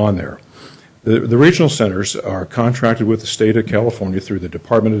going on there. The regional centers are contracted with the state of California through the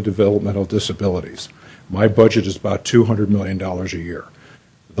Department of Developmental Disabilities. My budget is about $200 million a year.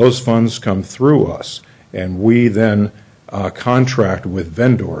 Those funds come through us, and we then contract with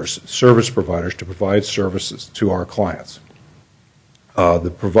vendors, service providers, to provide services to our clients.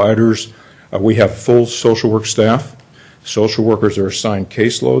 The providers, we have full social work staff. Social workers are assigned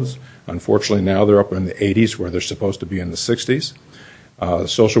caseloads. Unfortunately, now they're up in the 80s where they're supposed to be in the 60s.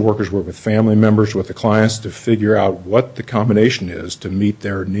 Social workers work with family members, with the clients, to figure out what the combination is to meet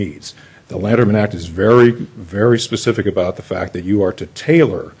their needs. The Lanterman Act is very, very specific about the fact that you are to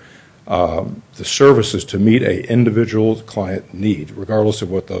tailor the services to meet an individual client need, regardless of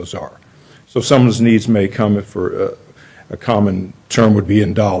what those are. So someone's needs may come for a common term would be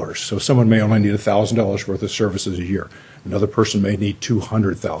in dollars. So someone may only need $1,000 worth of services a year. Another person may need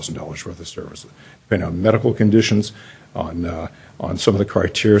 $200,000 worth of services, depending on medical conditions, on some of the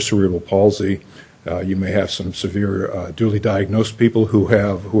criteria, cerebral palsy. You may have some severe duly diagnosed people who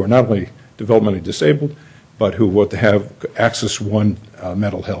are not only developmentally disabled, but who would have Axis 1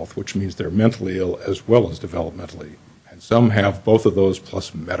 mental health, which means they're mentally ill as well as developmentally. And some have both of those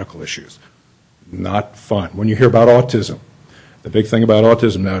plus medical issues. Not fun. When you hear about autism, the big thing about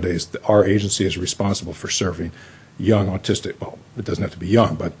autism nowadays, our agency is responsible for serving young autistic, well, it doesn't have to be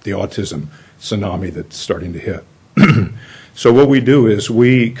young, but the autism tsunami that's starting to hit. So what we do is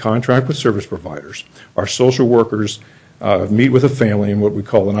we contract with service providers. Our social workers meet with a family in what we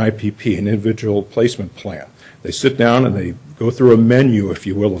call an IPP, an individual placement plan. They sit down and they go through a menu, if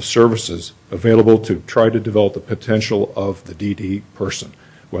you will, of services available to try to develop the potential of the DD person,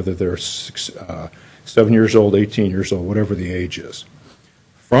 whether they're 7 years old, 18 years old, whatever the age is.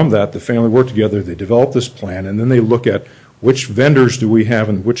 From that, the family work together, they develop this plan, and then they look at which vendors do we have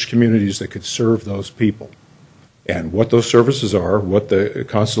in which communities that could serve those people, and what those services are, what the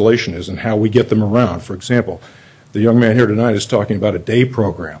constellation is, and how we get them around. For example, the young man here tonight is talking about a day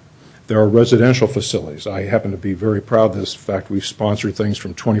program. There are residential facilities. I happen to be very proud of this fact. We've sponsored things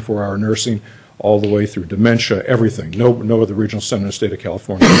from 24-hour nursing all the way through dementia, everything. No other regional center in the state of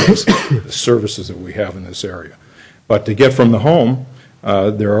California has the services that we have in this area. But to get from the home,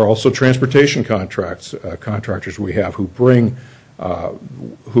 there are also transportation contractors we have who bring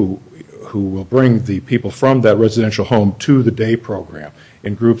who will bring the people from that residential home to the day program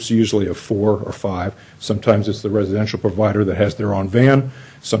in groups usually of 4 or 5. Sometimes it's the residential provider that has their own van.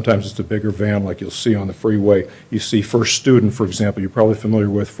 Sometimes it's a bigger van like you'll see on the freeway. You see First Student, for example, you're probably familiar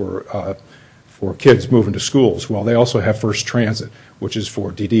with for kids moving to schools. Well, they also have First Transit, which is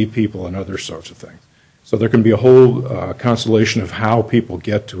for DD people and other sorts of things. So there can be a whole constellation of how people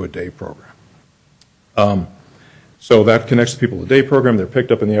get to a day program. So that connects the people to the day program. They're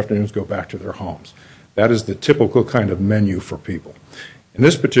picked up in the afternoons, go back to their homes. That is the typical kind of menu for people. In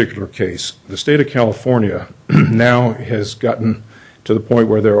this particular case, the state of California now has gotten to the point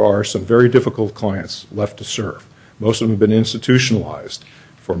where there are some very difficult clients left to serve. Most of them have been institutionalized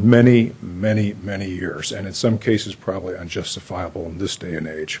for many, many, many years, and in some cases probably unjustifiable in this day and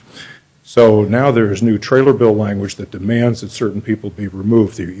age. So now there is new trailer bill language that demands that certain people be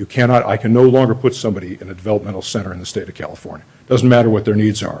removed. I can no longer put somebody in a developmental center in the state of California. Doesn't matter what their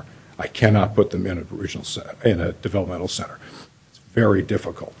needs are. I cannot put them in a developmental center. It's very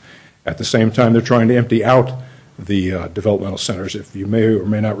difficult. At the same time, they're trying to empty out the developmental centers. If you may or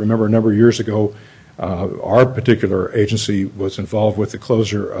may not remember, a number of years ago, our particular agency was involved with the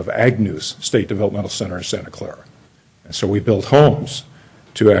closure of Agnews State Developmental Center in Santa Clara. And so we built homes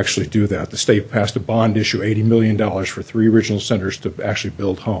to actually do that. The state passed a bond issue, $80 million for 3 regional centers to actually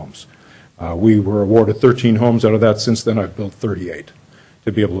build homes. We were awarded 13 homes out of that. Since then, I've built 38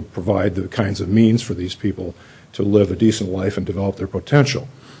 to be able to provide the kinds of means for these people to live a decent life and develop their potential.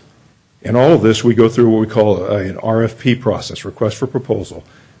 In all of this, we go through what we call an RFP process, request for proposal,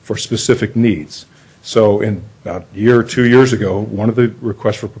 for specific needs. So in about a year or 2 years ago, one of the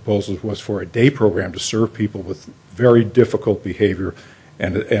requests for proposals was for a day program to serve people with very difficult behavior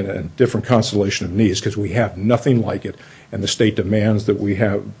and a different constellation of needs, because we have nothing like it, and the state demands that we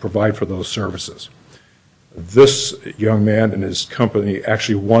provide for those services. This young man and his company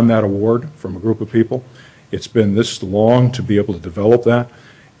actually won that award from a group of people. It's been this long to be able to develop that,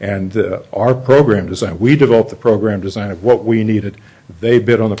 and our program design, we developed the program design of what we needed. They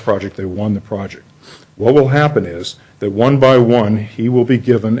bid on the project, they won the project. What will happen is that one by one, he will be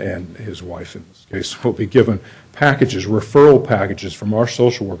given, and his wife in this case, will be given packages, referral packages from our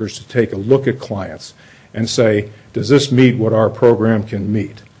social workers to take a look at clients and say, does this meet what our program can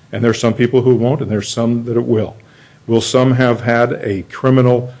meet? And there's some people who won't, and there's some that it will. Will some have had a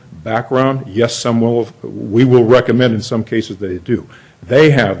criminal background? Yes, some will. We will recommend in some cases they do.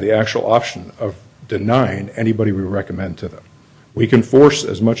 They have the actual option of denying anybody we recommend to them. We can force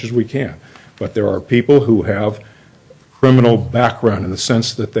as much as we can, but there are people who have criminal background in the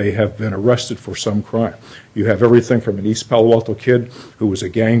sense that they have been arrested for some crime. You have everything from an East Palo Alto kid who was a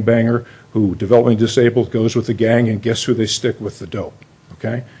gangbanger, who developmentally disabled, goes with the gang, and guess who they stick with? The dope.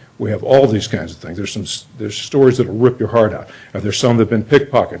 Okay? We have all these kinds of things. There's stories that will rip your heart out. Are there some that have been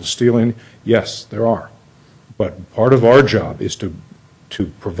pickpockets, stealing? Yes, there are. But part of our job is to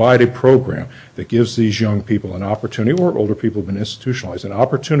provide a program that gives these young people an opportunity, or older people who have been institutionalized, an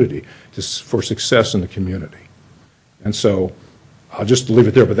opportunity for success in the community. And so I'll just leave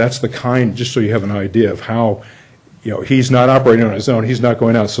it there, but that's the kind, just so you have an idea of how, he's not operating on his own. He's not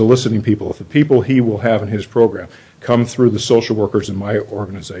going out soliciting people. If the people he will have in his program come through the social workers in my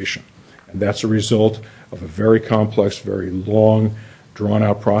organization, and that's a result of a very complex, very long,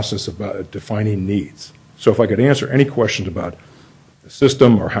 drawn-out process about defining needs. So if I could answer any questions about the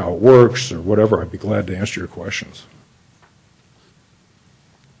system or how it works or whatever, I'd be glad to answer your questions.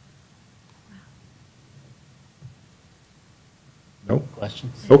 No?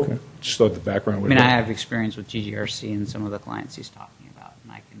 Questions? Okay. Just thought the background would I mean, I help. have experience with GGRC and some of the clients he's talking about,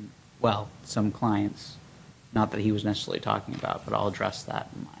 and I can, some clients, not that he was necessarily talking about, but I'll address that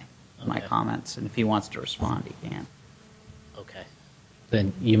in my comments, and if he wants to respond, he can. Okay.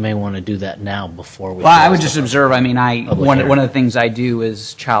 Then you may want to do that now before we. Well, I would just observe, one hearing. of the things I do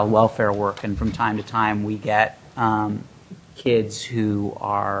is child welfare work, and from time to time we get kids who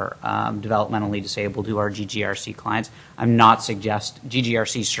are developmentally disabled who are GGRC clients. I'm not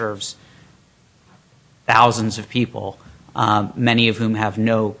GGRC serves thousands of people, many of whom have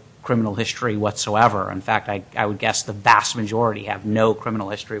no criminal history whatsoever. In fact, I would guess the vast majority have no criminal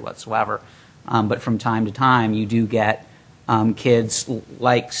history whatsoever. But from time to time, you do get kids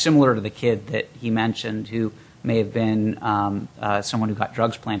similar to the kid that he mentioned who may have been someone who got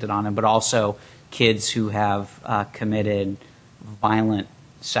drugs planted on him, but also kids who have committed violent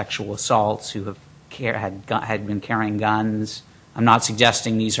sexual assaults, who have had been carrying guns. I'm not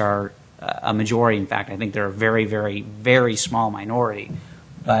suggesting these are a majority. In fact, I think they're a very, very, very small minority.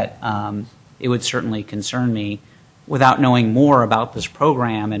 But it would certainly concern me, without knowing more about this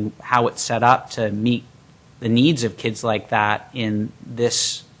program and how it's set up to meet the needs of kids like that in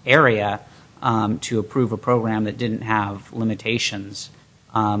this area, to approve a program that didn't have limitations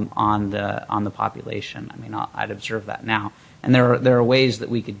on the population. I mean, I'd observe that now. And there are ways that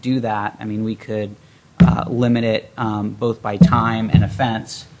we could do that. I mean, we could limit it both by time and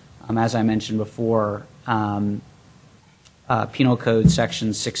offense. As I mentioned before, Penal Code Section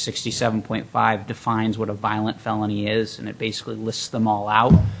 667.5 defines what a violent felony is, and it basically lists them all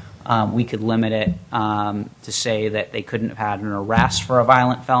out. We could limit it to say that they couldn't have had an arrest for a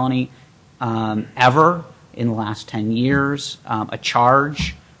violent felony ever in the last 10 years, a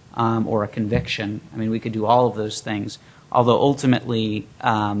charge, or a conviction. I mean, we could do all of those things. Although ultimately,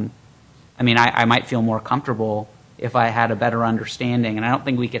 I might feel more comfortable if I had a better understanding, and I don't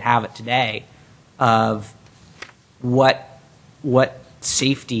think we could have it today, of what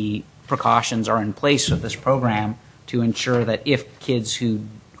safety precautions are in place with this program to ensure that if kids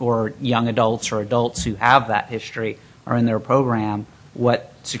or young adults or adults who have that history are in their program,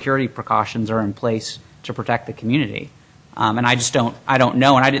 what security precautions are in place to protect the community. And I don't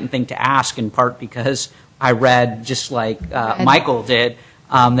know, and I didn't think to ask, in part because I read, just like Michael did,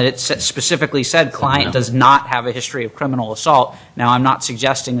 that it specifically said client does not have a history of criminal assault. Now, I'm not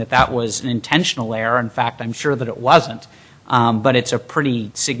suggesting that that was an intentional error. In fact, I'm sure that it wasn't. But it's a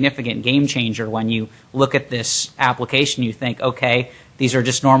pretty significant game changer when you look at this application. You think, okay, these are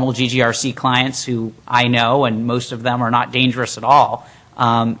just normal GGRC clients who I know, and most of them are not dangerous at all.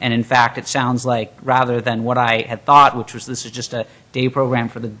 And in fact, it sounds like, rather than what I had thought, which was this is just a day program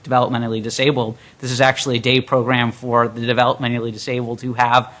for the developmentally disabled, this is actually a day program for the developmentally disabled who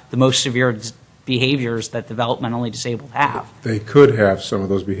have the most severe behaviors that developmentally disabled have. They could have some of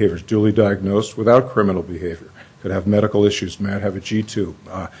those behaviors duly diagnosed without criminal behavior, could have medical issues, might have a G2.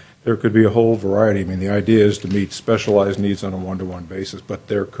 There could be a whole variety. I mean, the idea is to meet specialized needs on a one-to-one basis, but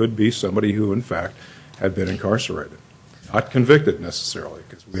there could be somebody who, in fact, had been incarcerated. Not convicted necessarily,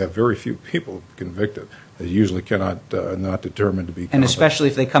 because we have very few people convicted. They usually cannot not determined to be competent. And especially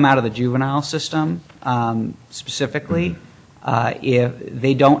if they come out of the juvenile system, specifically, if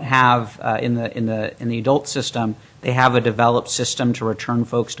they don't have in the adult system, they have a developed system to return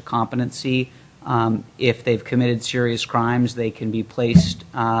folks to competency. If they've committed serious crimes, they can be placed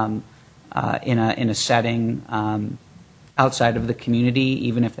in a setting outside of the community,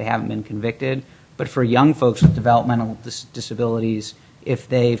 even if they haven't been convicted. But for young folks with developmental disabilities, if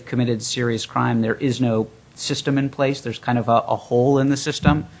they've committed serious crime, there is no system in place. There's kind of a hole in the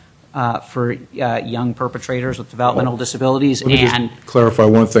system for young perpetrators with developmental disabilities. Let me just clarify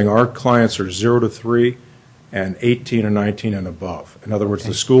one thing. Our clients are 0 to 3 and 18 or 19 and above. In other words,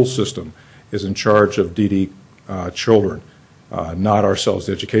 the school system is in charge of DD children, not ourselves.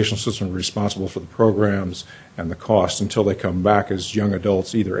 The educational system is responsible for the programs and the costs until they come back as young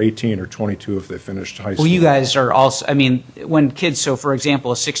adults, either 18 or 22 if they finished high school. Well, you guys are also, I mean, when kids, so for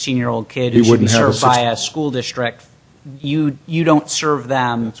example, a 16-year-old kid who should be served by a school district, you don't serve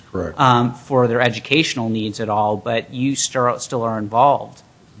them That's correct. For their educational needs at all, but you still are involved.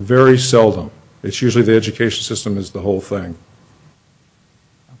 Very seldom. It's usually the education system is the whole thing.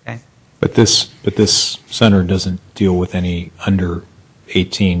 Okay. But this center doesn't deal with any under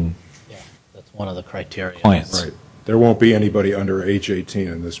 18 Yeah, that's one of the criteria. clients. Right. There won't be anybody under age 18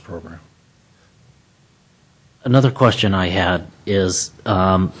 in this program. Another question I had is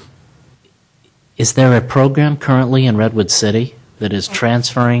there a program currently in Redwood City that is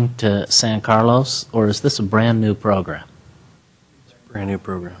transferring to San Carlos, or is this a brand-new program? It's a brand new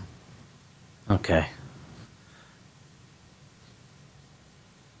program. Okay.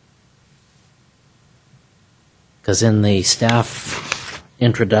 Because in the staff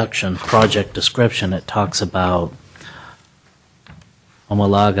introduction project description, it talks about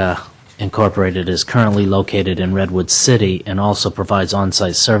Omalaga Incorporated is currently located in Redwood City and also provides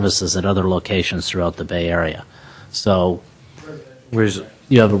on-site services at other locations throughout the Bay Area. So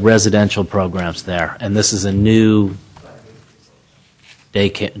you have residential programs there, and this is a new day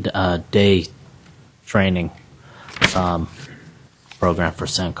training program for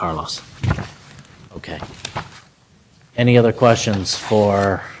San Carlos. Okay. Any other questions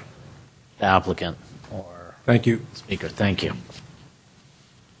for the applicant or Thank you. speaker? Thank you.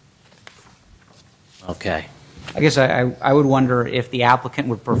 Okay. I guess I would wonder if the applicant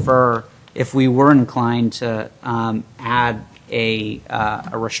would prefer, if we were inclined to add a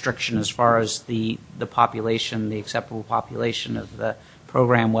restriction as far as the population, the acceptable population of the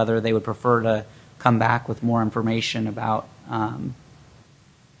program, whether they would prefer to come back with more information about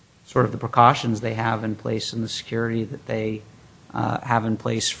sort of the precautions they have in place and the security that they have in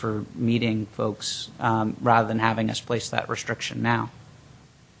place for meeting folks, rather than having us place that restriction now.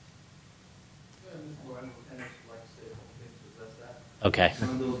 Okay.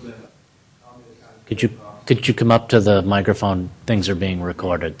 Could you come up to the microphone? Things are being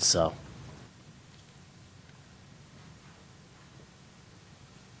recorded, so.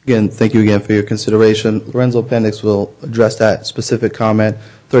 Again, thank you again for your consideration. Lorenzo Pendix will address that specific comment.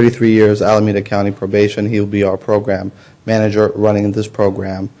 33 years, Alameda County probation. He will be our program manager running this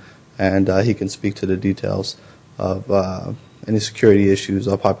program, and he can speak to the details of any security issues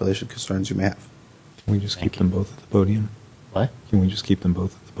or population concerns you may have. Can we just keep them both at the podium? What? Can we just keep them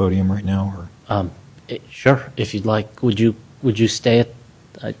both at the podium right now? Or Sure, if you'd like. Would you stay at,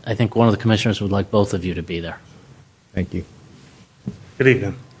 I think one of the commissioners would like both of you to be there. Thank you. Good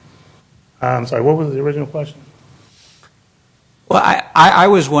evening. I'm sorry, what was the original question? Well, I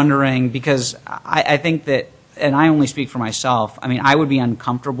was wondering, because I think that, and I only speak for myself, I mean, I would be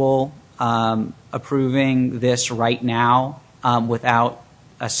uncomfortable approving this right now without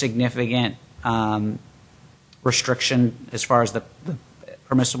a significant restriction as far as the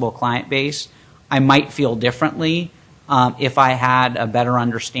permissible client base. I might feel differently if I had a better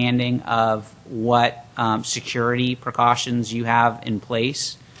understanding of what security precautions you have in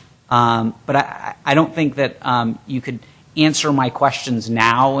place. But I don't think that you could answer my questions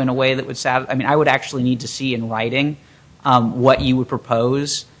now in a way that would satisfy. I mean, I would actually need to see in writing what you would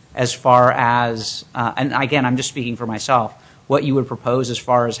propose as far as, and again, I'm just speaking for myself, what you would propose as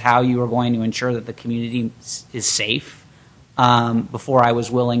far as how you are going to ensure that the community is safe before I was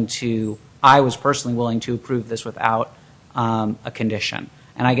personally willing to approve this without a condition.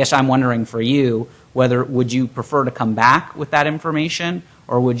 And I guess I'm wondering for you, would you prefer to come back with that information,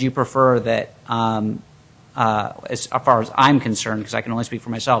 or would you prefer that, as far as I'm concerned, because I can only speak for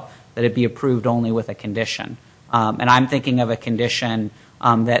myself, that it be approved only with a condition? And I'm thinking of a condition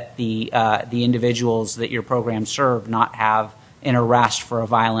that the individuals that your program serve not have an arrest for a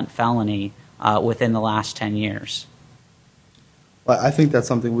violent felony within the last 10 years. Well, I think that's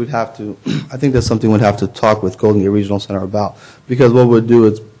something we'd have to. I think that's something we'd have to talk with Golden Gate Regional Center about, because what we'd do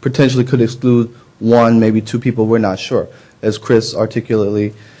is potentially could exclude one, maybe two people. We're not sure. As Chris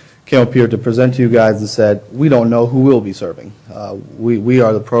articulately came up here to present to you guys and said, we don't know who will be serving. We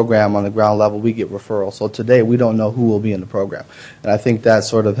are the program on the ground level. We get referrals. So today we don't know who will be in the program. And I think that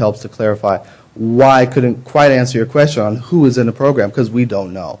sort of helps to clarify why I couldn't quite answer your question on who is in the program, because we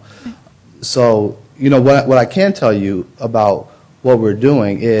don't know. So, you know, what I can tell you about what we're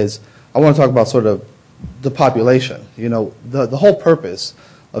doing is I want to talk about sort of the population. You know, the whole purpose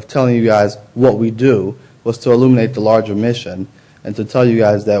of telling you guys what we do was to illuminate the larger mission and to tell you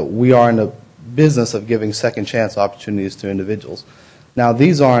guys that we are in the business of giving second chance opportunities to individuals. Now,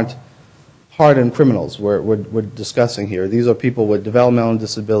 these aren't hardened criminals we're discussing here. These are people with developmental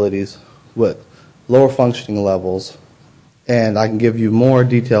disabilities, with lower functioning levels, and I can give you more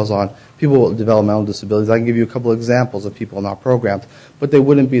details on people with developmental disabilities. I can give you a couple examples of people in our programs, but they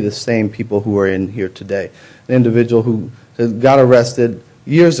wouldn't be the same people who are in here today. An individual who got arrested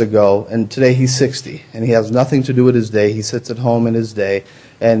years ago, and today he's 60, and he has nothing to do with his day. He sits at home in his day,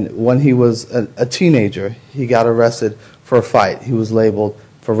 and when he was a teenager, he got arrested for a fight. He was labeled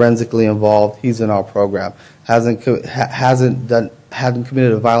forensically involved. He's in our program. Hasn't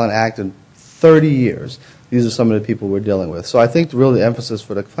committed a violent act in 30 years. These are some of the people we're dealing with. So I think really the emphasis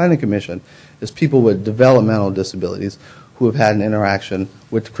for the Planning Commission is people with developmental disabilities who have had an interaction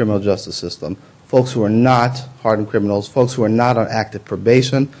with the criminal justice system, folks who are not hardened criminals, folks who are not on active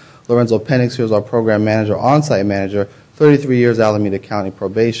probation. Lorenzo Penix here is our program manager, on-site manager, 33 years Alameda County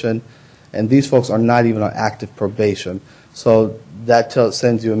probation, and these folks are not even on active probation. So that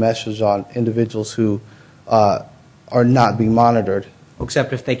sends you a message on individuals who are not being monitored.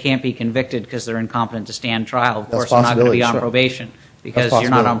 Except if they can't be convicted because they're incompetent to stand trial, of That's course they're not going to be on sure. probation, because you're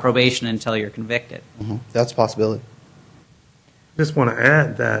not on probation until you're convicted. Mm-hmm. That's a possibility. Just want to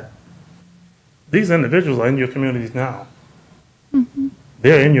add that these individuals are in your communities now. Mm-hmm.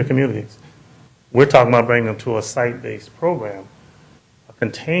 They're in your communities. We're talking about bringing them to a site-based program, a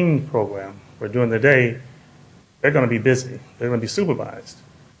contained program, where during the day they're going to be busy. They're going to be supervised.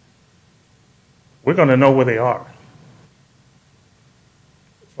 We're going to know where they are.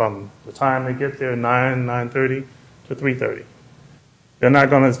 From the time they get there, 9:30 to 3:30. They're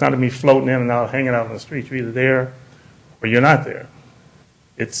not going to, it's not going to be floating in and out, hanging out on the streets. You're either there or you're not there.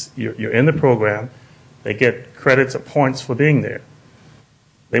 You're in the program. They get credits or points for being there.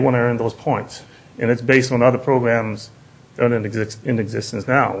 They want to earn those points. And it's based on other programs that are in existence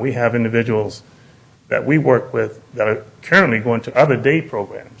now. We have individuals that we work with that are currently going to other day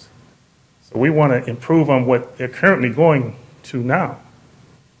programs. So we want to improve on what they're currently going to now.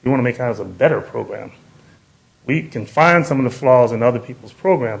 We want to make ours a better program. We can find some of the flaws in other people's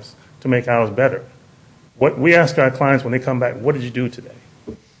programs to make ours better. What we ask our clients when they come back, what did you do today?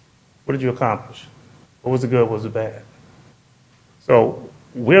 What did you accomplish? What was the good, what was the bad? So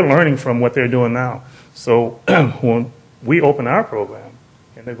we're learning from what they're doing now. So when we open our program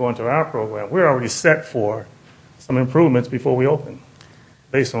and they're going to our program, we're already set for some improvements before we open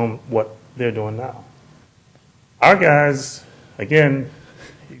based on what they're doing now. Our guys, again,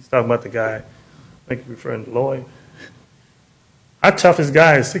 he's talking about the guy, I think you're referring to Lloyd. Our toughest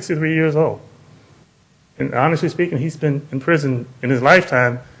guy is 63 years old. And honestly speaking, he's been in prison in his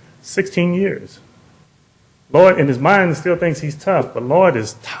lifetime 16 years. Lloyd, in his mind, still thinks he's tough, but Lloyd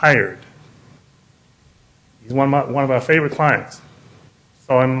is tired. He's one of our favorite clients.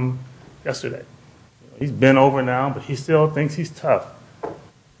 Saw him yesterday. He's been over now, but he still thinks he's tough.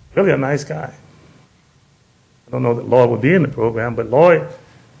 Really a nice guy. I don't know that Lloyd would be in the program, but Lloyd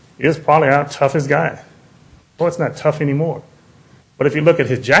is probably our toughest guy. Lloyd's not tough anymore. But if you look at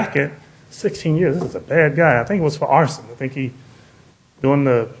his jacket, 16 years, this is a bad guy. I think it was for arson. I think he doing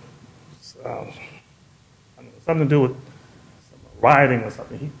the something to do with rioting or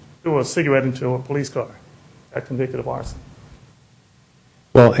something. He threw a cigarette into a police car, got convicted of arson.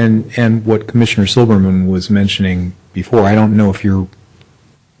 Well, and what Commissioner Silberman was mentioning before, I don't know if you're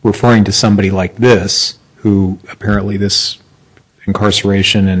referring to somebody like this, who apparently this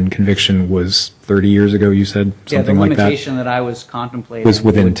incarceration and conviction was 30 years ago, you said, something like that? The limitation that I was contemplating was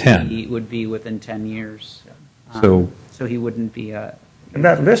within 10. Would be within 10 years. So he wouldn't be a... And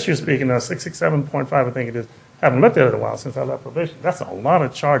that list you're speaking of, 667.5, I think it is, haven't looked at it in a while since I left probation. That's a lot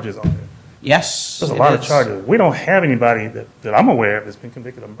of charges on there. Yes, there's a lot of charges. We don't have anybody that I'm aware of that's been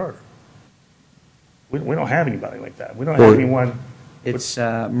convicted of murder. We don't have anybody like that. We don't have anyone. It's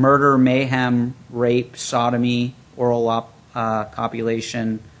murder, mayhem, rape, sodomy, oral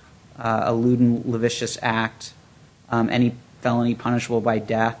copulation, a lewd and lascivious act, any felony punishable by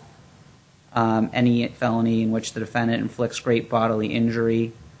death, any felony in which the defendant inflicts great bodily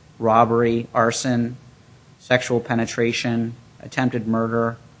injury, robbery, arson, sexual penetration, attempted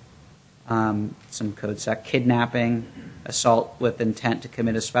murder, some code sec, kidnapping, assault with intent to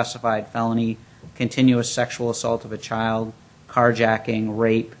commit a specified felony, continuous sexual assault of a child, carjacking,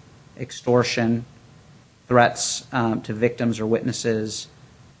 rape, extortion, threats to victims or witnesses,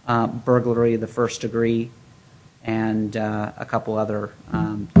 burglary of the first degree, and a couple other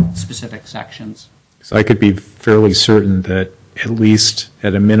specific sections. So I could be fairly certain that at least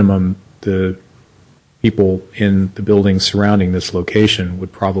at a minimum, the people in the buildings surrounding this location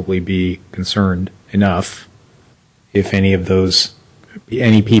would probably be concerned enough if any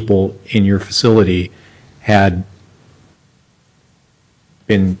people in your facility had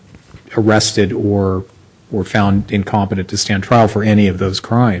been arrested or found incompetent to stand trial for any of those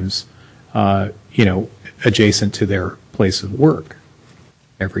crimes, adjacent to their place of work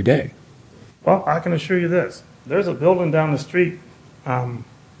every day. Well, I can assure you this. There's a building down the street that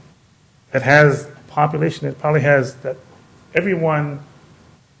has a population that probably has that every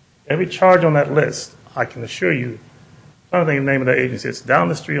charge on that list, I can assure you, I don't think the name of that agency, it's down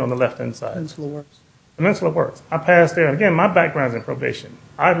the street on the left-hand side. Peninsula Works. Peninsula Works. I passed there, and again, my background's in probation.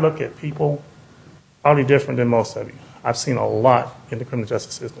 I look at people probably different than most of you. I've seen a lot in the criminal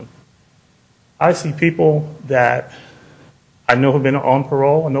justice system. I see people that I know have been on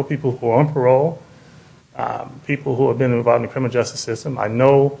parole. I know people who are on parole, people who have been involved in the criminal justice system. I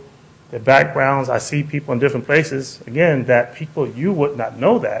know their backgrounds. I see people in different places, again, that people, you would not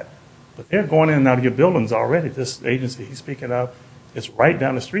know that, but they're going in and out of your buildings already. This agency he's speaking of is right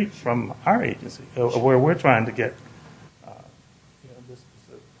down the street from our agency, where we're trying to get this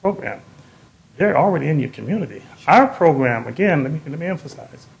program. They're already in your community. Our program, again, let me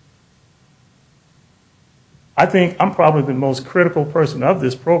emphasize, I think I'm probably the most critical person of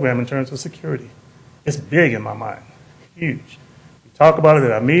this program in terms of security. It's big in my mind, huge. We talk about it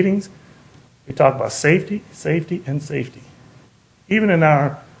at our meetings. We talk about safety, safety, and safety. Even in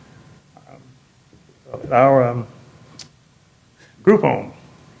our group home,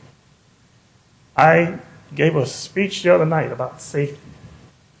 I gave a speech the other night about safety,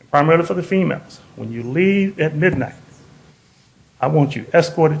 primarily for the females. When you leave at midnight, I want you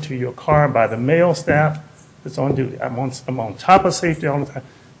escorted to your car by the male staff that's on duty. I'm on top of safety all the time.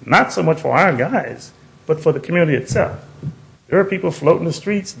 Not so much for our guys, but for the community itself. There are people floating the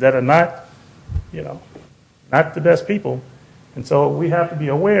streets that are not, not the best people. And so we have to be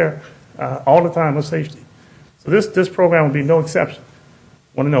aware all the time of safety. So this program will be no exception.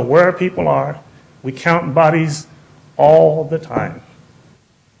 Want to know where our people are. We count bodies all the time.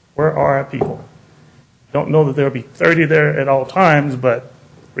 Where are our people? Don't know that there will be 30 there at all times, but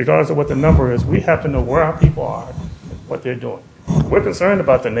regardless of what the number is, we have to know where our people are and what they're doing. We're concerned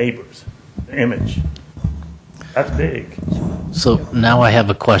about the neighbors, the image. That's big. So now I have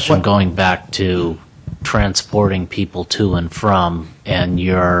a question going back to transporting people to and from, and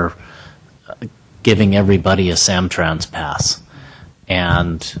you're giving everybody a Samtrans pass.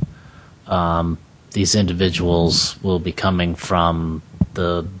 And these individuals will be coming from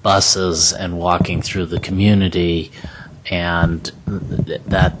the buses and walking through the community, and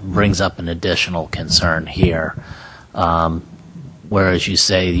that brings up an additional concern here. Whereas you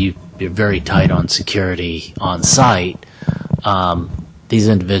say you're very tight on security on site, these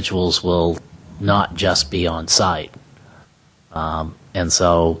individuals will not just be on site. And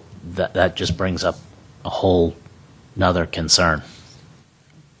so that just brings up a whole another concern.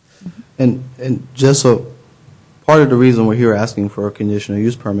 And just so part of the reason we're here asking for a conditional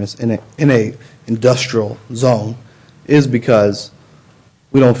use permits in a industrial zone is because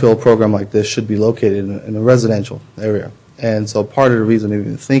we don't feel a program like this should be located in a residential area. And so part of the reason we've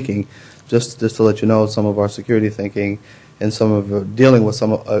been thinking, just to let you know, some of our security thinking and some of dealing with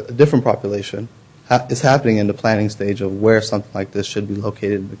a different population, is happening in the planning stage of where something like this should be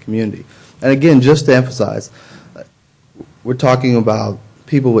located in the community. And again, just to emphasize, we're talking about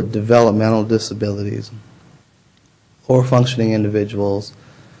people with developmental disabilities or functioning individuals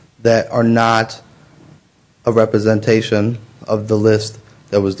that are not a representation of the list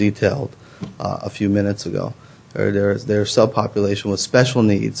that was detailed a few minutes ago. There's subpopulation with special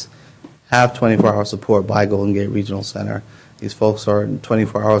needs have 24-hour support by Golden Gate Regional Center. These folks are in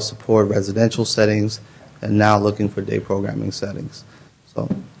 24-hour support residential settings and now looking for day programming settings. So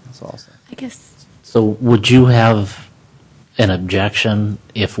that's all. I guess. So would you have an objection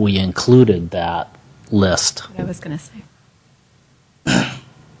if we included that list? What I was going to say.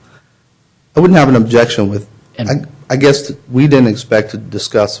 I wouldn't have an objection with, I guess we didn't expect to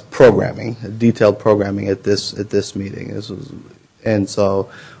discuss programming, detailed programming at this meeting. And so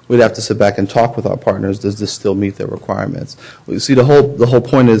we'd have to sit back and talk with our partners. Does this still meet their requirements? You see, the whole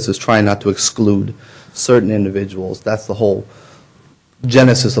point is trying not to exclude certain individuals. That's the whole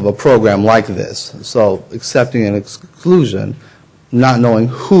genesis of a program like this. So accepting an exclusion, not knowing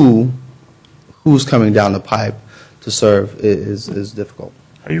who's coming down the pipe to serve is difficult.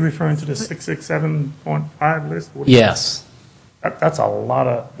 Are you referring to the 667.5 list? Yes. That's a lot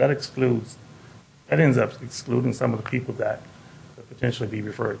of, that ends up excluding some of the people that could potentially be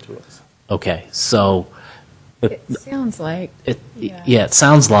referred to us. Okay, so It sounds like. it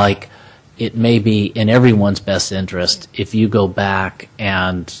sounds like it may be in everyone's best interest if you go back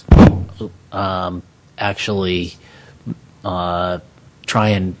and actually try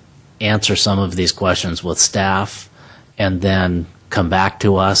and answer some of these questions with staff and then come back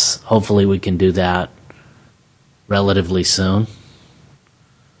to us. Hopefully we can do that relatively soon.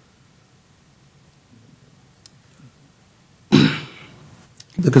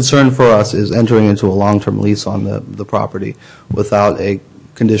 The concern for us is entering into a long-term lease on the property without a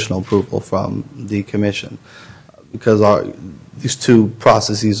conditional approval from the commission, because these two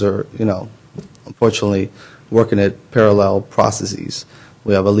processes are, unfortunately, working at parallel processes.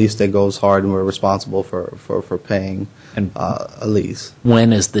 We have a lease that goes hard, and we're responsible for paying a lease.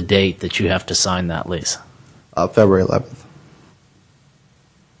 When is the date that you have to sign that lease? February 11th.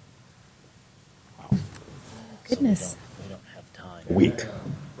 Goodness. Week.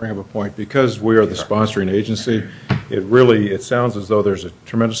 Bring up a point. Because we are the sponsoring agency, it sounds as though there's a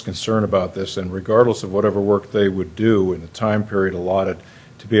tremendous concern about this, and regardless of whatever work they would do in the time period allotted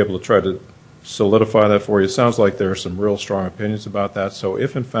to be able to try to solidify that for you, it sounds like there are some real strong opinions about that. So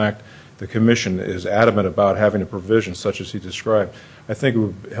if, in fact, the commission is adamant about having a provision such as he described, I think it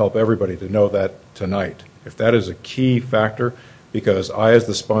would help everybody to know that tonight. If that is a key factor, because I, as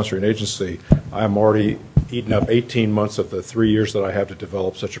the sponsoring agency, I'm already eaten up 18 months of the 3 years that I have to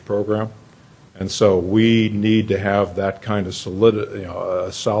develop such a program. And so we need to have that kind of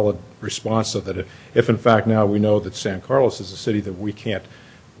a solid response, so that if in fact now we know that San Carlos is a city that we can't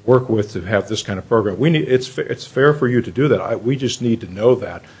work with to have this kind of program, it's fair for you to do that. We just need to know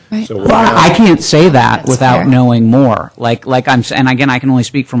that. Right. Well, I can't say that That's without fair. knowing more. And again, I can only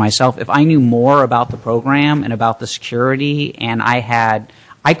speak for myself. If I knew more about the program and about the security, and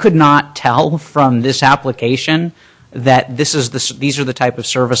I could not tell from this application that these are the type of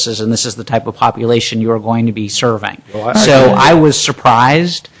services and this is the type of population you are going to be serving. Well, I was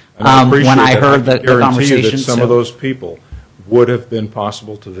surprised when I heard the guarantee conversation. you that some of those people would have been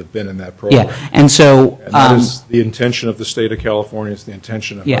possible to have been in that program. Yeah, and so And that is the intention of the state of California. It's the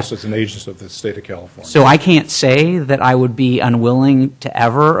intention of Yeah. us as an agent of the state of California. So I can't say that I would be unwilling to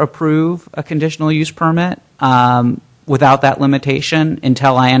ever approve a conditional use permit without that limitation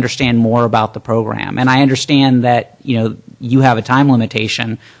until I understand more about the program. And I understand that, you have a time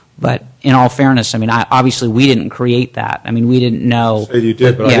limitation, but in all fairness, obviously we didn't create that. We didn't know. Say you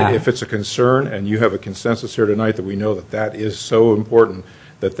did, but yeah. if it's a concern and you have a consensus here tonight that we know that is so important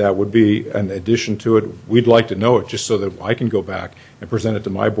that would be an addition to it, we'd like to know it just so that I can go back and present it to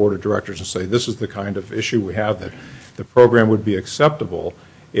my board of directors and say, this is the kind of issue we have, that the program would be acceptable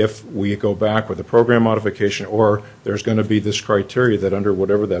if we go back with a program modification, or there's going to be this criteria that under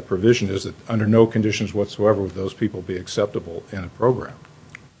whatever that provision is, that under no conditions whatsoever would those people be acceptable in a program.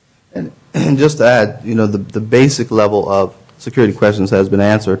 And just to add, the basic level of security questions has been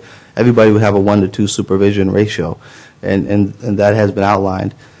answered. Everybody would have a 1-to-2 supervision ratio, and that has been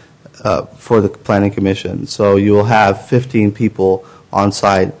outlined for the Planning Commission. So you will have 15 people on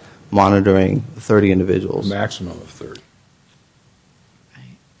site monitoring 30 individuals. A maximum of 30.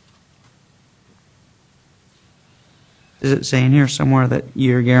 Does it say in here somewhere that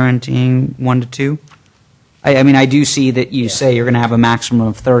you're guaranteeing 1 to 2? I do see that you say you're going to have a maximum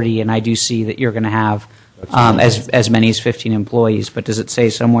of 30, and I do see that you're going to have as many as 15 employees, but does it say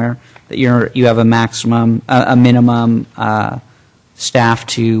somewhere that you have a maximum, a minimum staff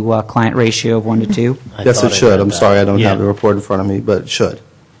to client ratio of 1 to 2? Yes, it should. I'm sorry, I don't have the report in front of me, but it should.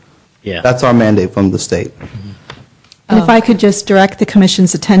 Yeah. That's our mandate from the state. And if I could just direct the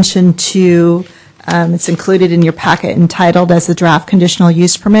commission's attention to, it's included in your packet entitled as the draft conditional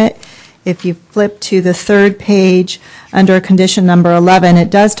use permit. If you flip to the third page under condition number 11, it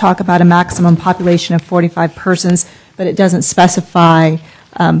does talk about a maximum population of 45 persons, but it doesn't specify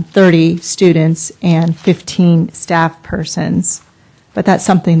 30 students and 15 staff persons. But that's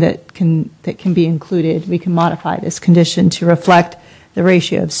something that can be included. We can modify this condition to reflect the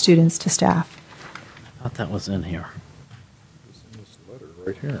ratio of students to staff. I thought that was in here. It's in this letter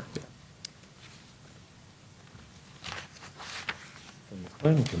right here. From the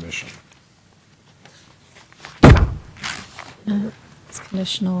Planning Commission. It's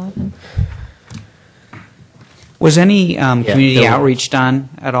condition 11. Was any community there were- outreach done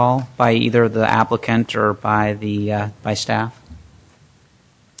at all by either the applicant or by the by staff?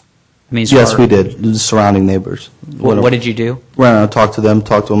 I mean, as Yes, far- we did, the surrounding neighbors. What did you do? Went out and talked to them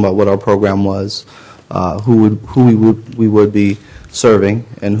about what our program was, who we would be serving,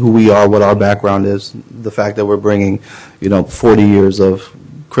 and who we are, what our background is, the fact that we're bringing, 40 years of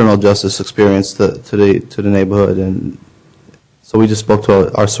criminal justice experience to the neighborhood, and so we just spoke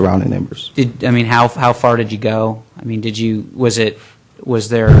to our surrounding neighbors. How far did you go? I mean, did you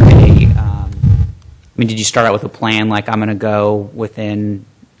start out with a plan like I'm going to go within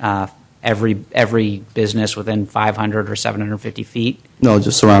every business within 500 or 750 feet? No,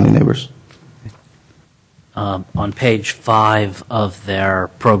 just surrounding neighbors. On page 5 of their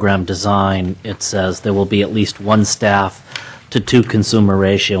program design, it says there will be at least 1 staff to 2 consumer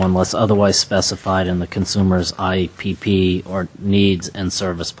ratio unless otherwise specified in the consumer's IPP or needs and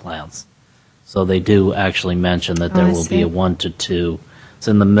service plans. So they do actually mention that there will be a 1 to 2. It's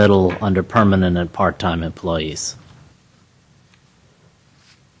in the middle under permanent and part-time employees.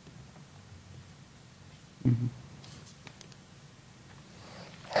 Mm-hmm.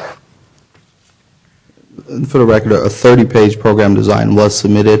 And for the record, a 30-page program design was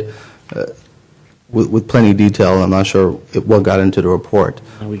submitted with plenty of detail. I'm not sure what got into the report,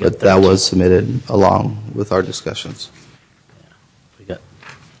 but that was submitted along with our discussions. Yeah, we got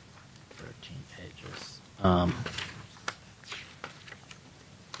 13 pages. Oh,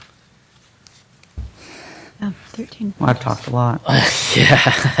 13. Well, I've talked a lot.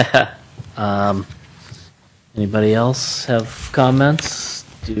 Yeah. Anybody else have comments?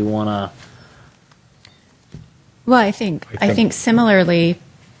 Do you want to? Well, I think similarly,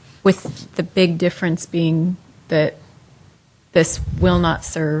 with the big difference being that this will not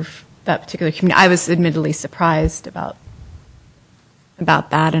serve that particular community. I was admittedly surprised about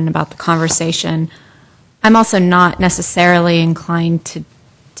that and about the conversation. I'm also not necessarily inclined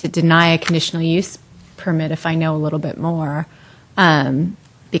to deny a conditional use permit if I know a little bit more,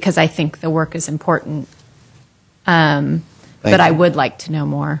 because I think the work is important. But I would like to know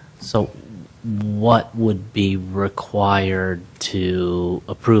more. So what would be required to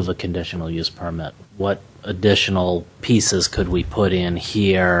approve a conditional use permit? What additional pieces could we put in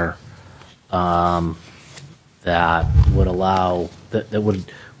here that would allow, that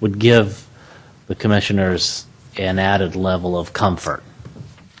would give the commissioners an added level of comfort?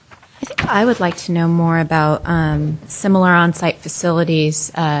 I think I would like to know more about similar on-site facilities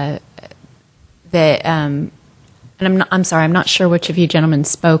that, and I'm sorry, I'm not sure which of you gentlemen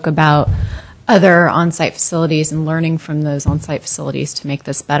spoke about other on-site facilities and learning from those on-site facilities to make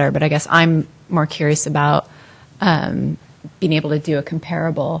this better, but I guess I'm more curious about being able to do a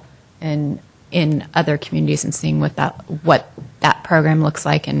comparable in other communities and seeing what that program looks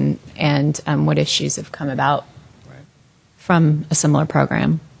like and what issues have come about from a similar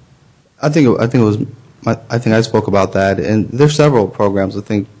program. I think I spoke about that, and there's several programs. I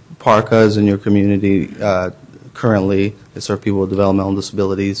think PARCA is in your community currently. They serve people with developmental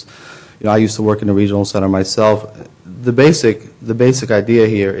disabilities. I used to work in the regional center myself. The basic idea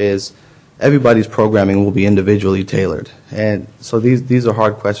here is everybody's programming will be individually tailored, and so these are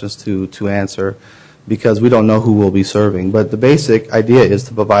hard questions to answer because we don't know who we'll be serving. But the basic idea is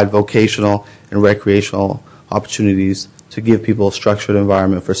to provide vocational and recreational opportunities to give people a structured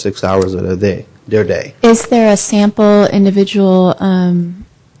environment for 6 hours of their day. Is there a sample individual,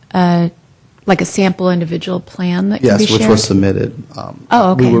 like a sample individual plan that can be shared? Yes, which was submitted. Okay,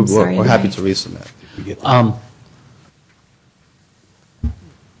 I'm sorry. We're happy to resubmit.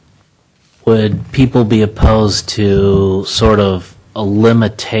 Would people be opposed to sort of a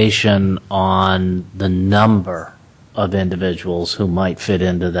limitation on the number of individuals who might fit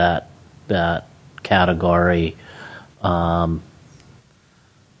into that category. In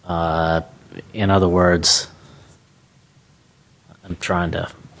other words, I'm trying to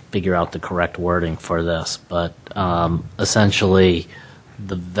figure out the correct wording for this, but essentially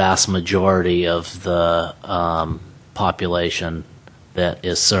the vast majority of the population that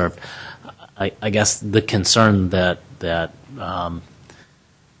is served. I guess the concern that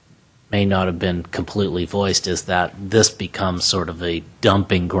may not have been completely voiced is that this becomes sort of a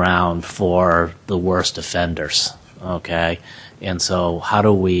dumping ground for the worst offenders, okay? And so how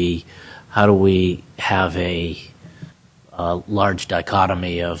do we have a large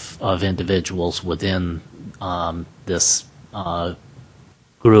dichotomy of individuals within this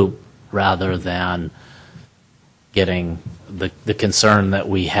group rather than getting the concern that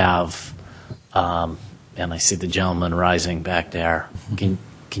we have, and I see the gentleman rising back there. Can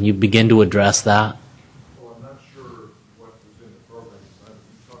you begin to address that? Well, I'm not sure what was in the program.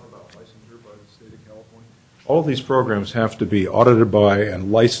 You talk about licensure by the state of California. All of these programs have to be audited by and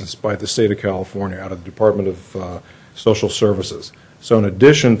licensed by the state of California out of the Department of Social Services. So in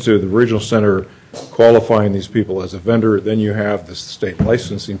addition to the regional center qualifying these people as a vendor, then you have the state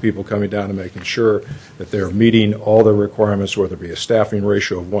licensing people coming down and making sure that they're meeting all the requirements, whether it be a staffing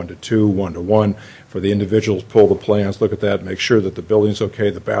ratio of 1 to 2, 1 to 1, for the individuals, pull the plans, look at that, make sure that the building's okay,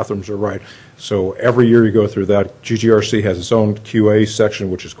 the bathrooms are right. So every year you go through that. GGRC has its own QA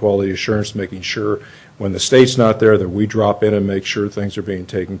section, which is quality assurance, making sure when the state's not there that we drop in and make sure things are being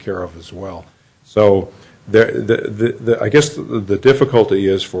taken care of as well. So I guess the difficulty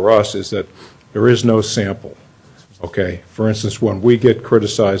is for us is that there is no sample, okay? For instance, when we get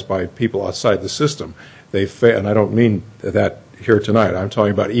criticized by people outside the system, and I don't mean that here tonight, I'm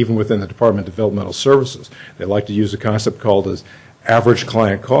talking about even within the Department of Developmental Services. They like to use a concept called as average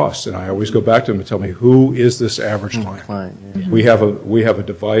client cost, and I always go back to them and tell me, who is this average client? Yeah. We have a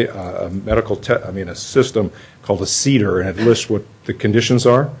device, a system called a CEDAR, and it lists what the conditions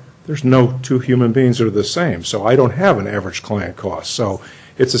are. There's no two human beings that are the same, so I don't have an average client cost. So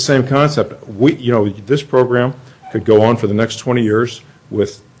it's the same concept. This program could go on for the next 20 years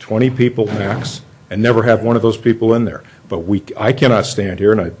with 20 people max and never have one of those people in there. But I cannot stand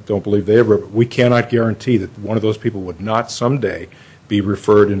here, and I don't believe they ever, we cannot guarantee that one of those people would not someday be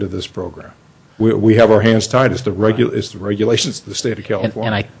referred into this program. We have our hands tied. It's the regulations of the state of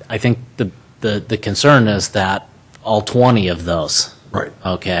California. And I think the concern is that all 20 of those, right?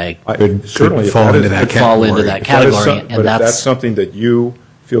 Okay, certainly fall into that category. But if that's something that you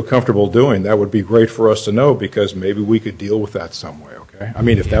feel comfortable doing, that would be great for us to know, because maybe we could deal with that some way. Okay, I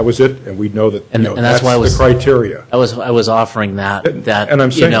mean, if that was it, and we know that, and that's why the criteria. I was offering that and I'm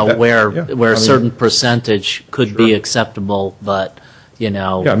saying where a certain percentage could be acceptable, but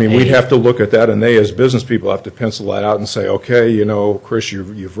Yeah, I mean, we'd have to look at that, and they, as business people, have to pencil that out and say, okay, Chris,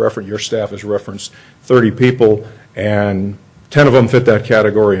 your staff has referenced 30 people, and 10 of them fit that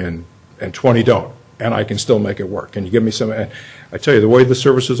category, and 20 don't, and I can still make it work. Can you give me some? I tell you, the way the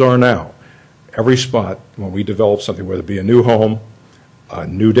services are now, every spot, when we develop something, whether it be a new home, a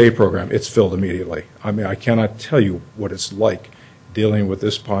new day program, it's filled immediately. I mean, I cannot tell you what it's like dealing with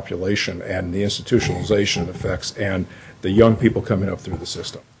this population and the institutionalization effects and the young people coming up through the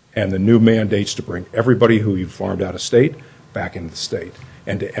system and the new mandates to bring everybody who you've farmed out of state back into the state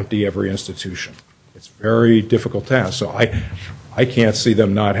and to empty every institution. It's a very difficult task. So I can't see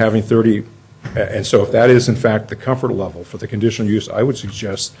them not having 30. And so if that is, in fact, the comfort level for the conditional use, I would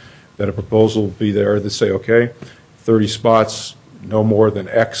suggest that a proposal be there that say, okay, 30 spots, no more than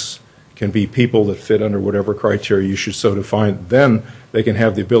X can be people that fit under whatever criteria you should so define. Then they can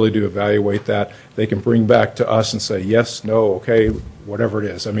have the ability to evaluate that. They can bring back to us and say, yes, no, okay, whatever it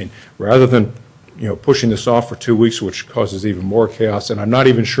is. I mean, rather than pushing this off for 2 weeks, which causes even more chaos. And I'm not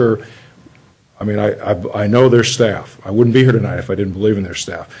even sure. I mean, I know their staff. I wouldn't be here tonight if I didn't believe in their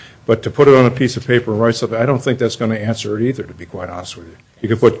staff. But to put it on a piece of paper and write something, I don't think that's going to answer it either, to be quite honest with you. You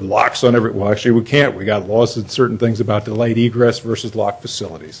could put locks on every, well, actually, we can't. We got laws and certain things about delayed egress versus locked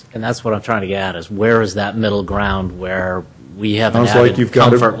facilities. And that's what I'm trying to get at, is where is that middle ground where we have an Sounds like added you've got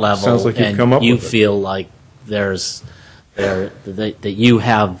comfort it- level sounds like you've and come up you with it. feel like that you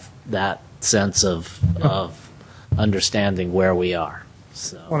have that sense of understanding where we are.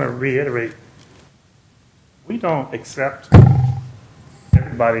 So. I want to reiterate, we don't accept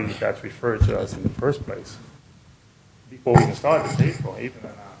everybody that's referred to us in the first place. Before we even started this April, even in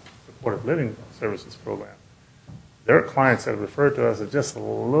our supportive living services program, there are clients that are referred to us as just a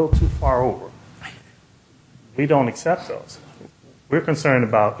little too far over. We don't accept those. We're concerned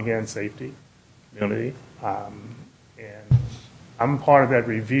about, again, safety, community, and I'm part of that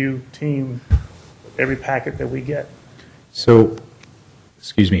review team with every packet that we get. So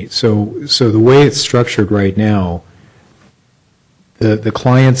excuse me, so the way it's structured right now, the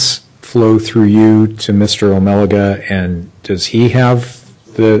clients flow through you to Mr. Omelaga, and does he have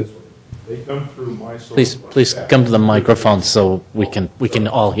the? They come through my. Please come to the microphone so we can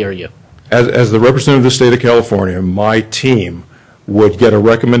all hear you. As the representative of the state of California, my team would get a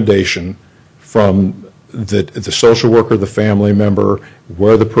recommendation from the social worker, the family member,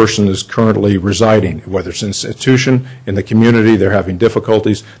 where the person is currently residing, whether it's an institution, in the community, they're having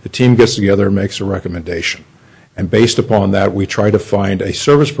difficulties. The team gets together and makes a recommendation. And based upon that, we try to find a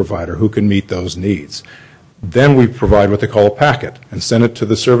service provider who can meet those needs. Then we provide what they call a packet and send it to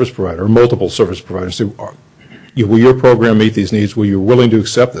the service provider, or multiple service providers. Say, will your program meet these needs? Will you be willing to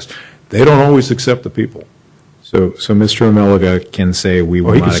accept this? They don't always accept the people. So Mr. Omelaga can say, we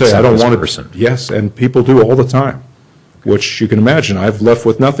will Or he not can say, accept I don't this want person. it. Yes, and people do all the time, which you can imagine. I've left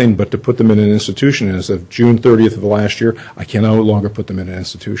with nothing but to put them in an institution. And as of June 30th of last year, I can no longer put them in an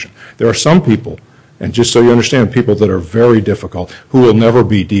institution. There are some people, and just so you understand, people that are very difficult, who will never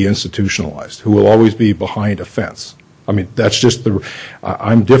be deinstitutionalized, who will always be behind a fence. I mean, that's just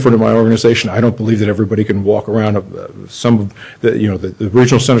I'm different in my organization. I don't believe that everybody can walk around. The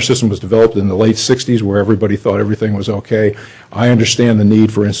regional center system was developed in the late 60s where everybody thought everything was okay. I understand the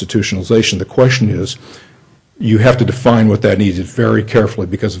need for institutionalization. The question is, you have to define what that needs very carefully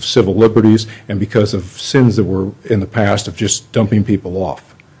because of civil liberties and because of sins that were in the past of just dumping people off.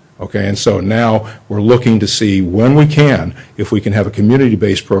 Okay, and so now we're looking to see when we can, if we can have a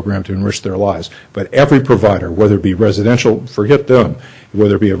community-based program to enrich their lives. But every provider, whether it be residential, forget them,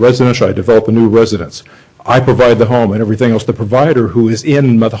 whether it be a residential, I develop a new residence, I provide the home and everything else. The provider who is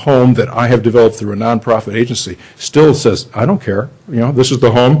in the home that I have developed through a nonprofit agency still says, I don't care. You know, this is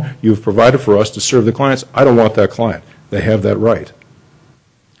the home you've provided for us to serve the clients. I don't want that client. They have that right.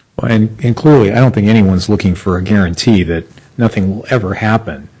 Well, and clearly, I don't think anyone's looking for a guarantee that nothing will ever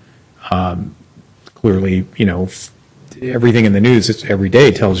happen. Clearly, you know, everything in the news every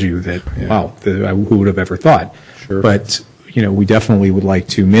day tells you that, wow, who would have ever thought? Sure. But, you know, we definitely would like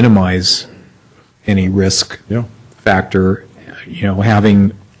to minimize any risk factor, you know,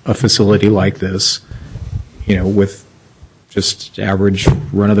 having a facility like this, you know, with just average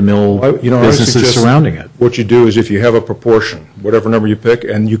run-of-the-mill businesses surrounding it. What you do is if you have a proportion, whatever number you pick,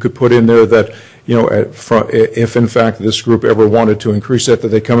 and you could put in there that, you know, if in fact this group ever wanted to increase that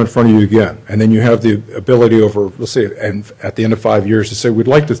they come in front of you again. And then you have the ability over, let's say, and at the end of 5 years to say, we'd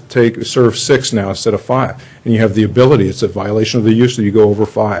like to serve 6 now instead of 5. And you have the ability, it's a violation of the use that you go over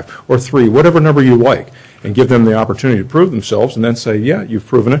 5 or 3, whatever number you like, and give them the opportunity to prove themselves and then say, yeah, you've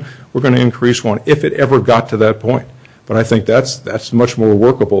proven it, we're going to increase 1 if it ever got to that point. But I think that's much more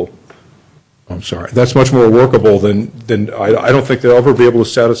workable. I'm sorry. That's much more workable than I don't think they'll ever be able to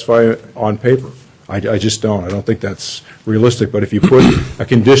satisfy it on paper. I just don't. I don't think that's realistic. But if you put a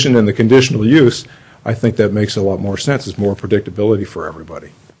condition in the conditional use, I think that makes a lot more sense. It's more predictability for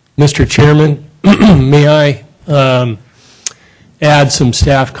everybody. Mr. Chairman, may I add some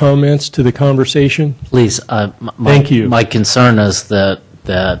staff comments to the conversation? Please. Thank you. My concern is that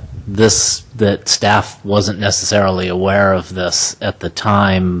staff wasn't necessarily aware of this at the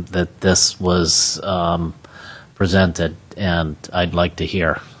time that this was presented, and I'd like to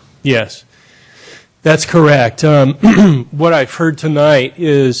hear. Yes, that's correct. What I've heard tonight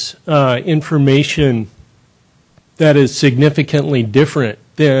is information that is significantly different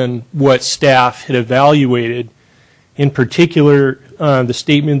than what staff had evaluated. In particular, the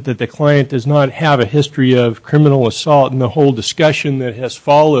statement that the client does not have a history of criminal assault, and the whole discussion that has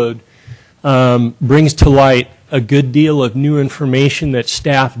followed brings to light a good deal of new information that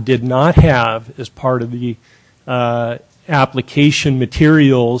staff did not have as part of the application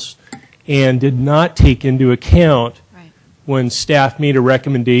materials and did not take into account when staff made a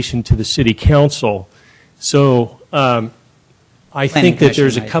recommendation to the City Council. So I think that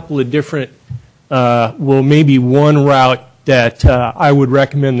there's a couple of different, maybe one route that I would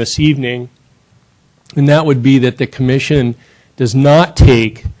recommend this evening, and that would be that the Commission does not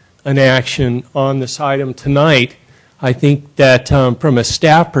take an action on this item tonight. I think that from a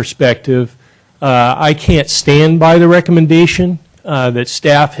staff perspective, I can't stand by the recommendation that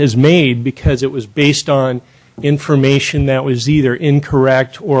staff has made because it was based on information that was either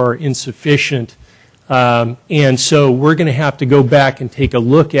incorrect or insufficient. And so we're going to have to go back and take a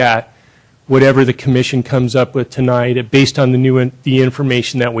look at whatever the Commission comes up with tonight based on the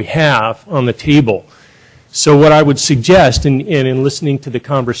information that we have on the table. So what I would suggest, in listening to the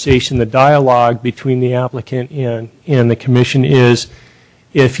conversation, the dialogue between the applicant and the Commission, is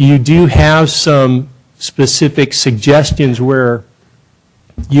if you do have some specific suggestions where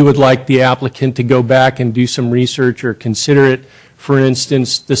you would like the applicant to go back and do some research or consider it For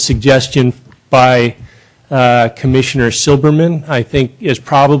instance, the suggestion by Commissioner Silberman, I think, is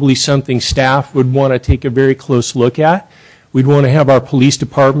probably something staff would want to take a very close look at. We'd want to have our police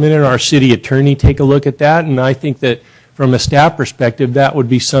department and our city attorney take a look at that, and I think that from a staff perspective, that would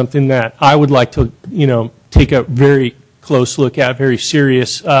be something that I would like to, take a very close look at, very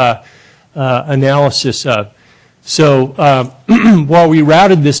serious analysis of. So while we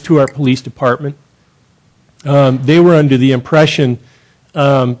routed this to our police department, they were under the impression,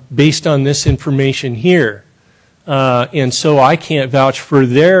 based on this information here, and so I can't vouch for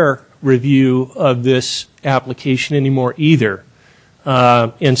their review of this application anymore either.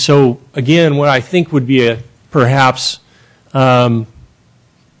 And so, again, what I think would be perhaps, while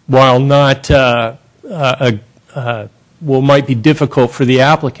not, might be difficult for the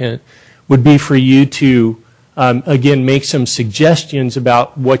applicant, would be for you to, again, make some suggestions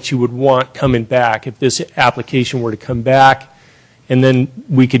about what you would want coming back if this application were to come back. And then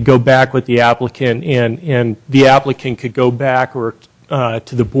we could go back with the applicant, and the applicant could go back or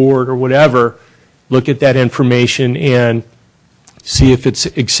to the board or whatever, look at that information and see if it's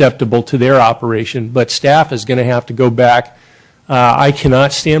acceptable to their operation. But staff is going to have to go back. I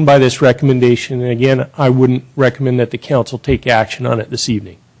cannot stand by this recommendation. And again, I wouldn't recommend that the council take action on it this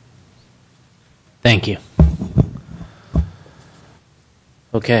evening. Thank you.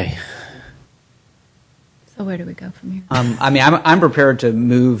 Okay. So where do we go from here? I'm prepared to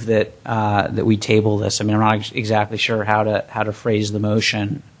move that we table this. I'm not exactly sure how to phrase the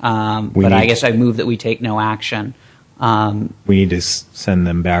motion, but I guess I move that we take no action. We need to send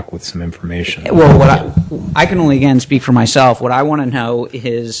them back with some information. Well, I can only, again, speak for myself. What I want to know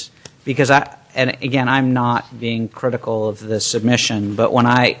is, because I'm not being critical of the submission, but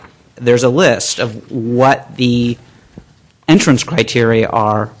there's a list of what the entrance criteria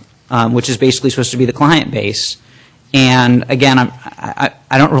are, which is basically supposed to be the client base. And again,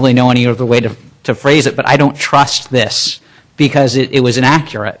 I don't really know any other way to phrase it, but I don't trust this because it was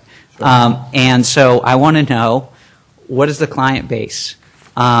inaccurate. Sure. And so I want to know, what is the client base?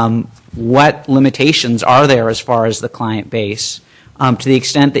 What limitations are there as far as the client base? To the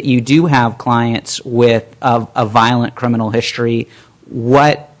extent that you do have clients with a violent criminal history,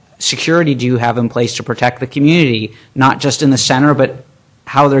 what security do you have in place to protect the community, not just in the center, but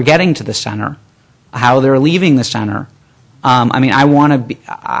how they're getting to the center, how they're leaving the center?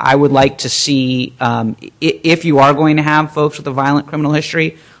 I would like to see, if you are going to have folks with a violent criminal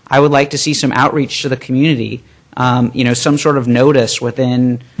history, I would like to see some outreach to the community, some sort of notice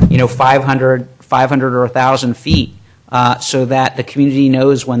within, 500 or 1,000 feet, so that the community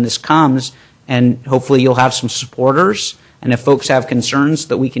knows when this comes, and hopefully you'll have some supporters. And if folks have concerns,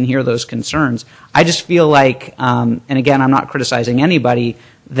 that we can hear those concerns. I just feel like, and again, I'm not criticizing anybody,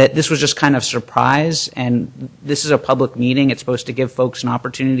 that this was just kind of surprise, and this is a public meeting. It's supposed to give folks an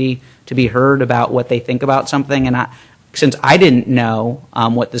opportunity to be heard about what they think about something. And since I didn't know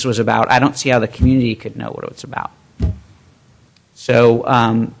what this was about, I don't see how the community could know what it's about.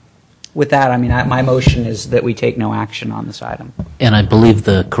 So with that, my motion is that we take no action on this item. And I believe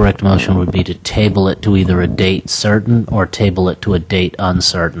the correct motion would be to table it to either a date certain or table it to a date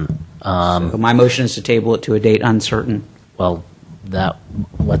uncertain. So my motion is to table it to a date uncertain. Well,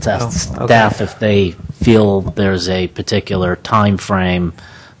 let's ask staff if they feel there's a particular time frame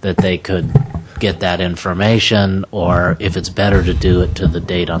that they could get that information, or if it's better to do it to the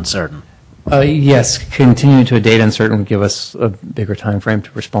date uncertain. Yes, continue to a date uncertain would give us a bigger time frame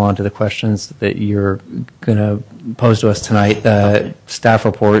to respond to the questions that you're going to pose to us tonight. Okay. Staff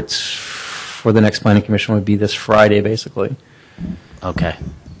reports for the next planning commission would be this Friday, basically. Okay.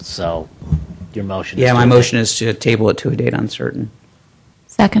 So your motion is... Yeah, my motion is to table it to a date uncertain.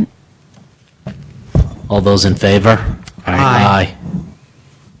 Second. All those in favor? Aye.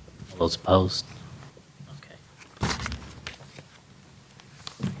 All those opposed? Okay.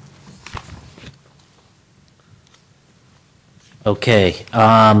 Okay.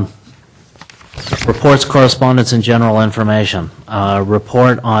 Reports, correspondence, and general information.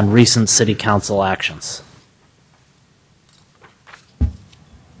 Report on recent city council actions.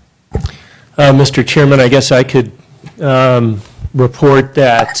 Mr. Chairman, I guess I could report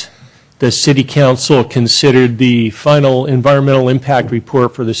that the City Council considered the final environmental impact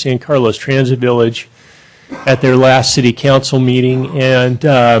report for the San Carlos Transit Village at their last City Council meeting, and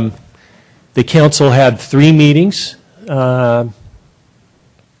the Council had 3 meetings. The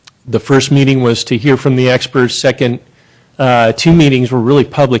first meeting was to hear from the experts. Second, 2 meetings were really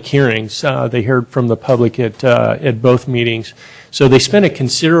public hearings. They heard from the public at both meetings. So they spent a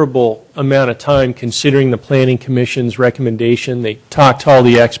considerable amount of time considering the Planning Commission's recommendation. They talked to all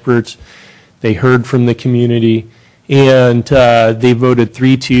the experts. They heard from the community. and they voted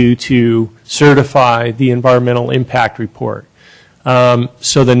 3-2 to certify the environmental impact report.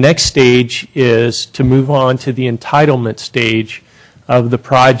 So the next stage is to move on to the entitlement stage of the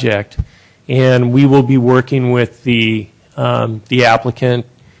project, and we will be working with the applicant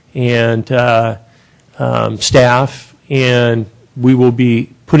and staff, and we will be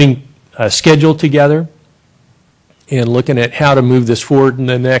putting a schedule together and looking at how to move this forward in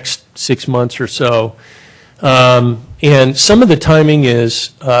the next 6 months or so. And some of the timing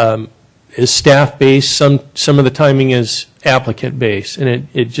is staff-based, some of the timing is applicant-based, and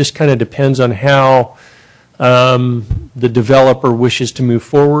it just kind of depends on how the developer wishes to move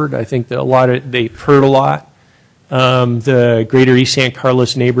forward. I think that they've heard a lot. The Greater East San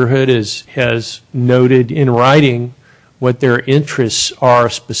Carlos neighborhood has noted in writing what their interests are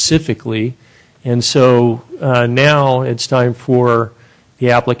specifically, and so now it's time for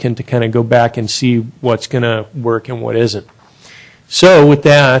the applicant to kind of go back and see what's going to work and what isn't. So with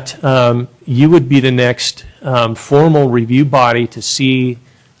that, you would be the next formal review body to see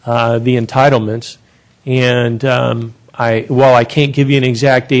the entitlements. And while I can't give you an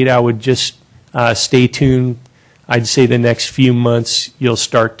exact date, I would just stay tuned. I'd say the next few months you'll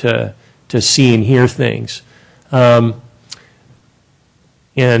start to see and hear things. And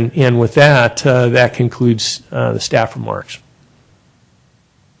with that, that concludes the staff remarks.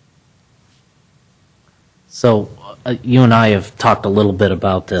 So you and I have talked a little bit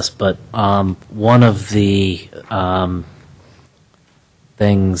about this, but one of the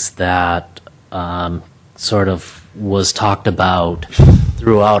things that sort of was talked about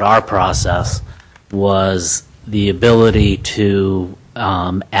throughout our process was the ability to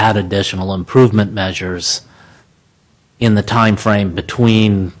add additional improvement measures in the time frame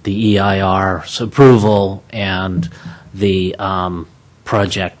between the EIR's approval and the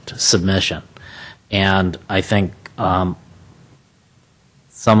project submission. And I think some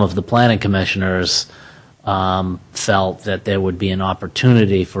of the planning commissioners felt that there would be an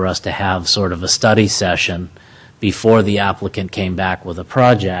opportunity for us to have sort of a study session before the applicant came back with a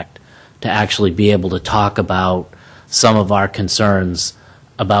project to actually be able to talk about some of our concerns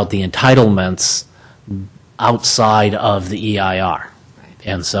about the entitlements outside of the EIR.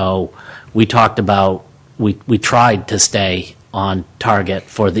 And so we talked about, we tried to stay on target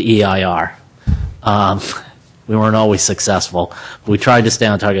for the EIR. We weren't always successful. We tried to stay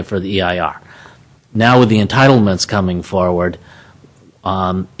on target for the EIR. Now with the entitlements coming forward,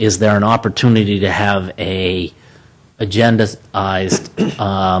 is there an opportunity to have a agendized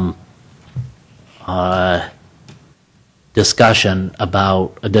discussion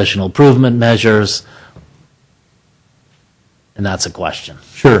about additional improvement measures? And that's a question.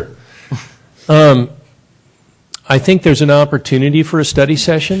 Sure. I think there's an opportunity for a study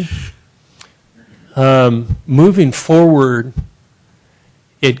session. Moving forward,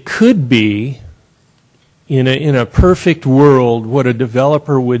 it could be, in a perfect world, what a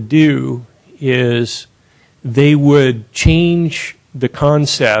developer would do is they would change the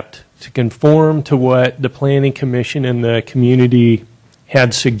concept to conform to what the Planning Commission and the community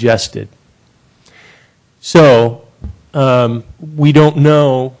had suggested. So we don't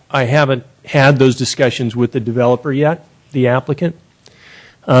know. I haven't had those discussions with the developer yet, the applicant.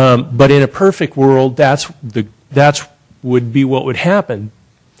 But in a perfect world, that's would be what would happen.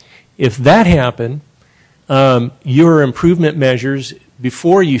 If that happened, your improvement measures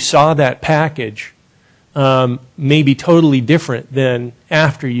before you saw that package may be totally different than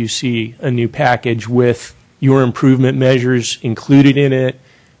after you see a new package with your improvement measures included in it,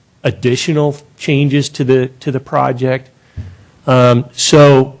 additional changes to the project.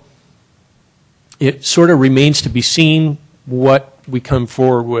 So it sort of remains to be seen what we come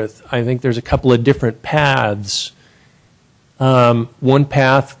forward with. I think there's a couple of different paths. One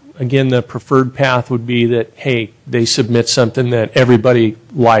path, again, the preferred path would be that, hey, they submit something that everybody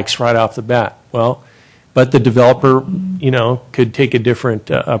likes right off the bat. Well, but the developer, could take a different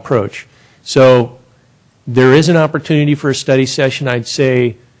approach. So there is an opportunity for a study session. I'd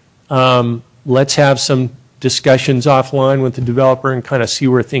say let's have some discussions offline with the developer and kind of see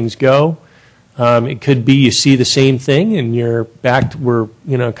where things go. It could be you see the same thing and you're back to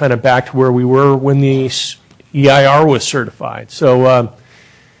kind of back to where we were when the EIR was certified. So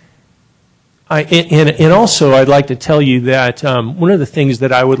and also I'd like to tell you that one of the things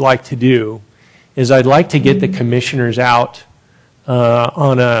that I would like to do is I'd like to get the commissioners out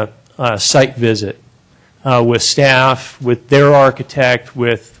on a site visit with staff, with their architect,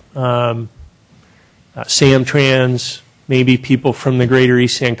 with Samtrans, maybe people from the Greater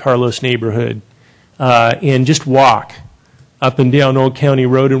East San Carlos neighborhood, and just walk up and down Old County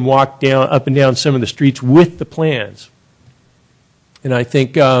Road and walk down up and down some of the streets with the plans. And I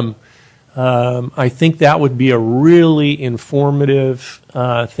think that would be a really informative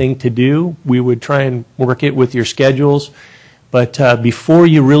thing to do. We would try and work it with your schedules. But before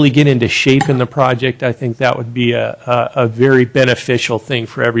you really get into shaping the project, I think that would be a very beneficial thing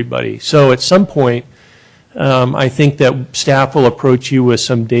for everybody. So at some point, I think that staff will approach you with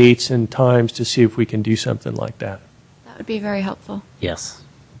some dates and times to see if we can do something like that. That would be very helpful. Yes.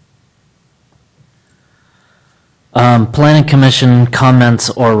 Planning Commission comments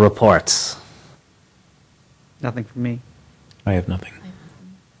or reports? Nothing from me. I have nothing.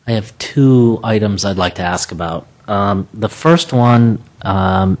 I have two items I'd like to ask about. The first one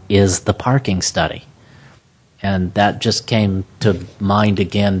is the parking study. And that just came to mind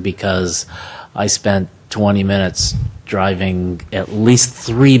again because I spent 20 minutes driving at least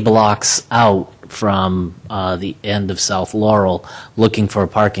 3 blocks out from the end of South Laurel looking for a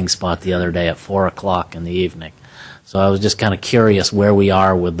parking spot the other day at 4 o'clock in the evening. So I was just kind of curious where we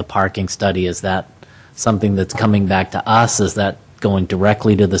are with the parking study. Is that something that's coming back to us? Is that going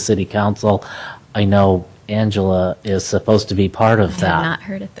directly to the city council? I know Angela is supposed to be part of I that. have not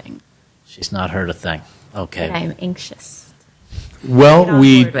heard a thing. She's not heard a thing. Okay. But I'm anxious. Well, Get on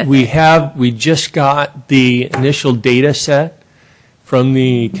we board with we it. have we just got the initial data set from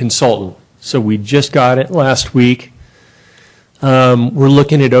the consultant. So we just got it last week. We're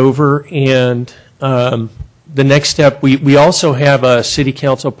looking it over, and the next step, we also have a city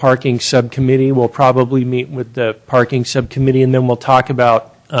council parking subcommittee. We'll probably meet with the parking subcommittee, and then we'll talk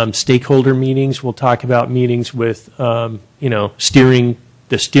about stakeholder meetings. We'll talk about meetings with the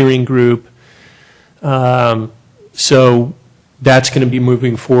steering group. So that's going to be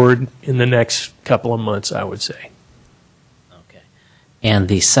moving forward in the next couple of months, I would say. Okay. And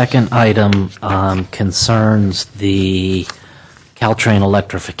the second item concerns the Caltrain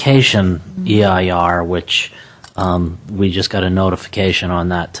electrification EIR, which we just got a notification on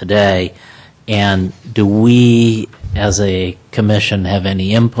that today. And do we, as a commission, have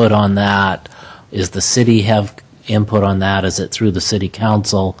any input on that? Is the city have input on that? Is it through the city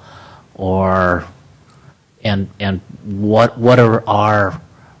council? Or, and what are our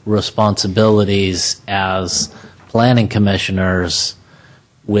responsibilities as planning commissioners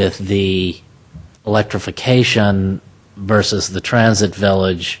with the electrification versus the transit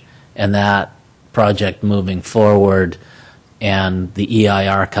village and that project moving forward and the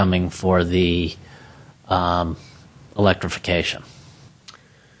EIR coming for the electrification?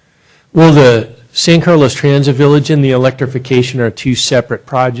 Well, the San Carlos Transit Village and the electrification are two separate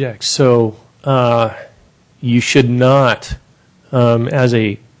projects. So you should not, as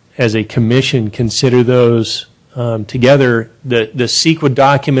a commission, consider those together. The CEQA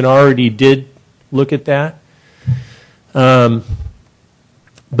document already did look at that.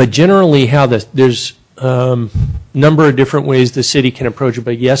 But generally, there's a number of different ways the city can approach it.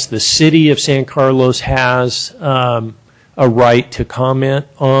 But yes, the city of San Carlos has a right to comment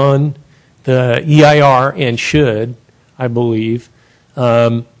on the EIR and should, I believe.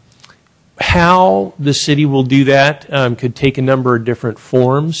 How the city will do that could take a number of different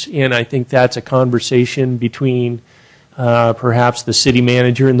forms, and I think that's a conversation between perhaps the city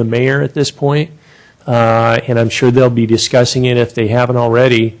manager and the mayor at this point. And I'm sure they'll be discussing it if they haven't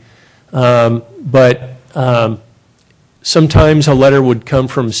already. But sometimes a letter would come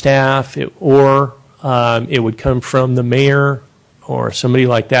from staff or it would come from the mayor or somebody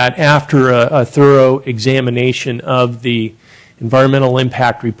like that after a thorough examination of the environmental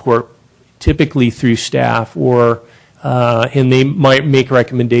impact report, typically through staff, or and they might make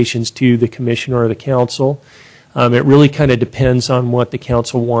recommendations to the commission or the council. It really kind of depends on what the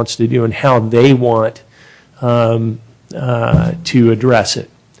council wants to do and how they want to address it.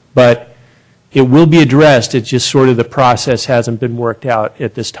 But it will be addressed. It's just sort of the process hasn't been worked out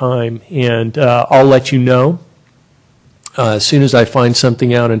at this time. And I'll let you know as soon as I find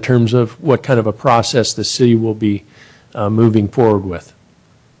something out in terms of what kind of a process the city will be moving forward with.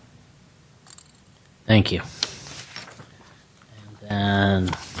 Thank you.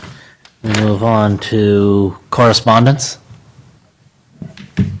 And then we move on to correspondence.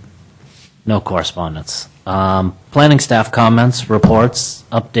 No correspondence. Planning staff comments, reports,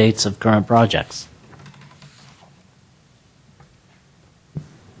 updates of current projects.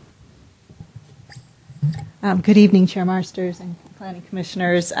 Good evening, Chair Marsters and Planning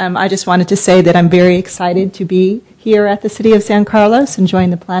Commissioners. I just wanted to say that I'm very excited to be here at the City of San Carlos and join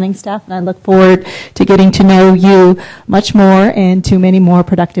the planning staff, and I look forward to getting to know you much more and to many more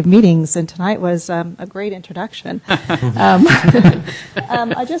productive meetings. And tonight was a great introduction. I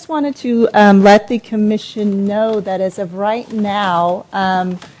just wanted to let the Commission know that as of right now,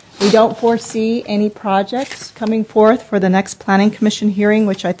 we don't foresee any projects coming forth for the next Planning Commission hearing,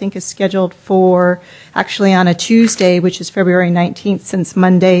 which I think is scheduled for actually on a Tuesday, which is February 19th, since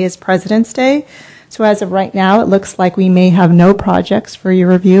Monday is President's Day. So as of right now, it looks like we may have no projects for your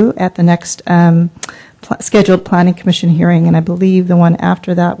review at the next scheduled Planning Commission hearing, and I believe the one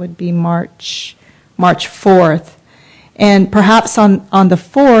after that would be March 4th. And perhaps on the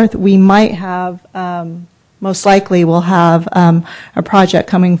 4th, we might have most likely we'll have a project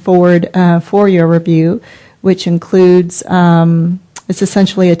coming forward for your review, which includes, it's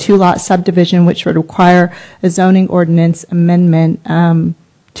essentially a 2-lot subdivision which would require a zoning ordinance amendment,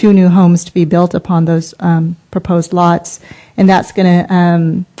 2 new homes to be built upon those proposed lots. And that's going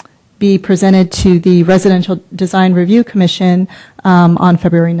to be presented to the Residential Design Review Commission on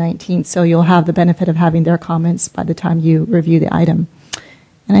February 19th. So you'll have the benefit of having their comments by the time you review the item.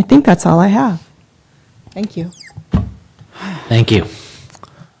 And I think that's all I have. Thank you. Thank you.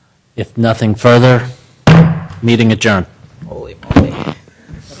 If nothing further, meeting adjourned. Holy moly.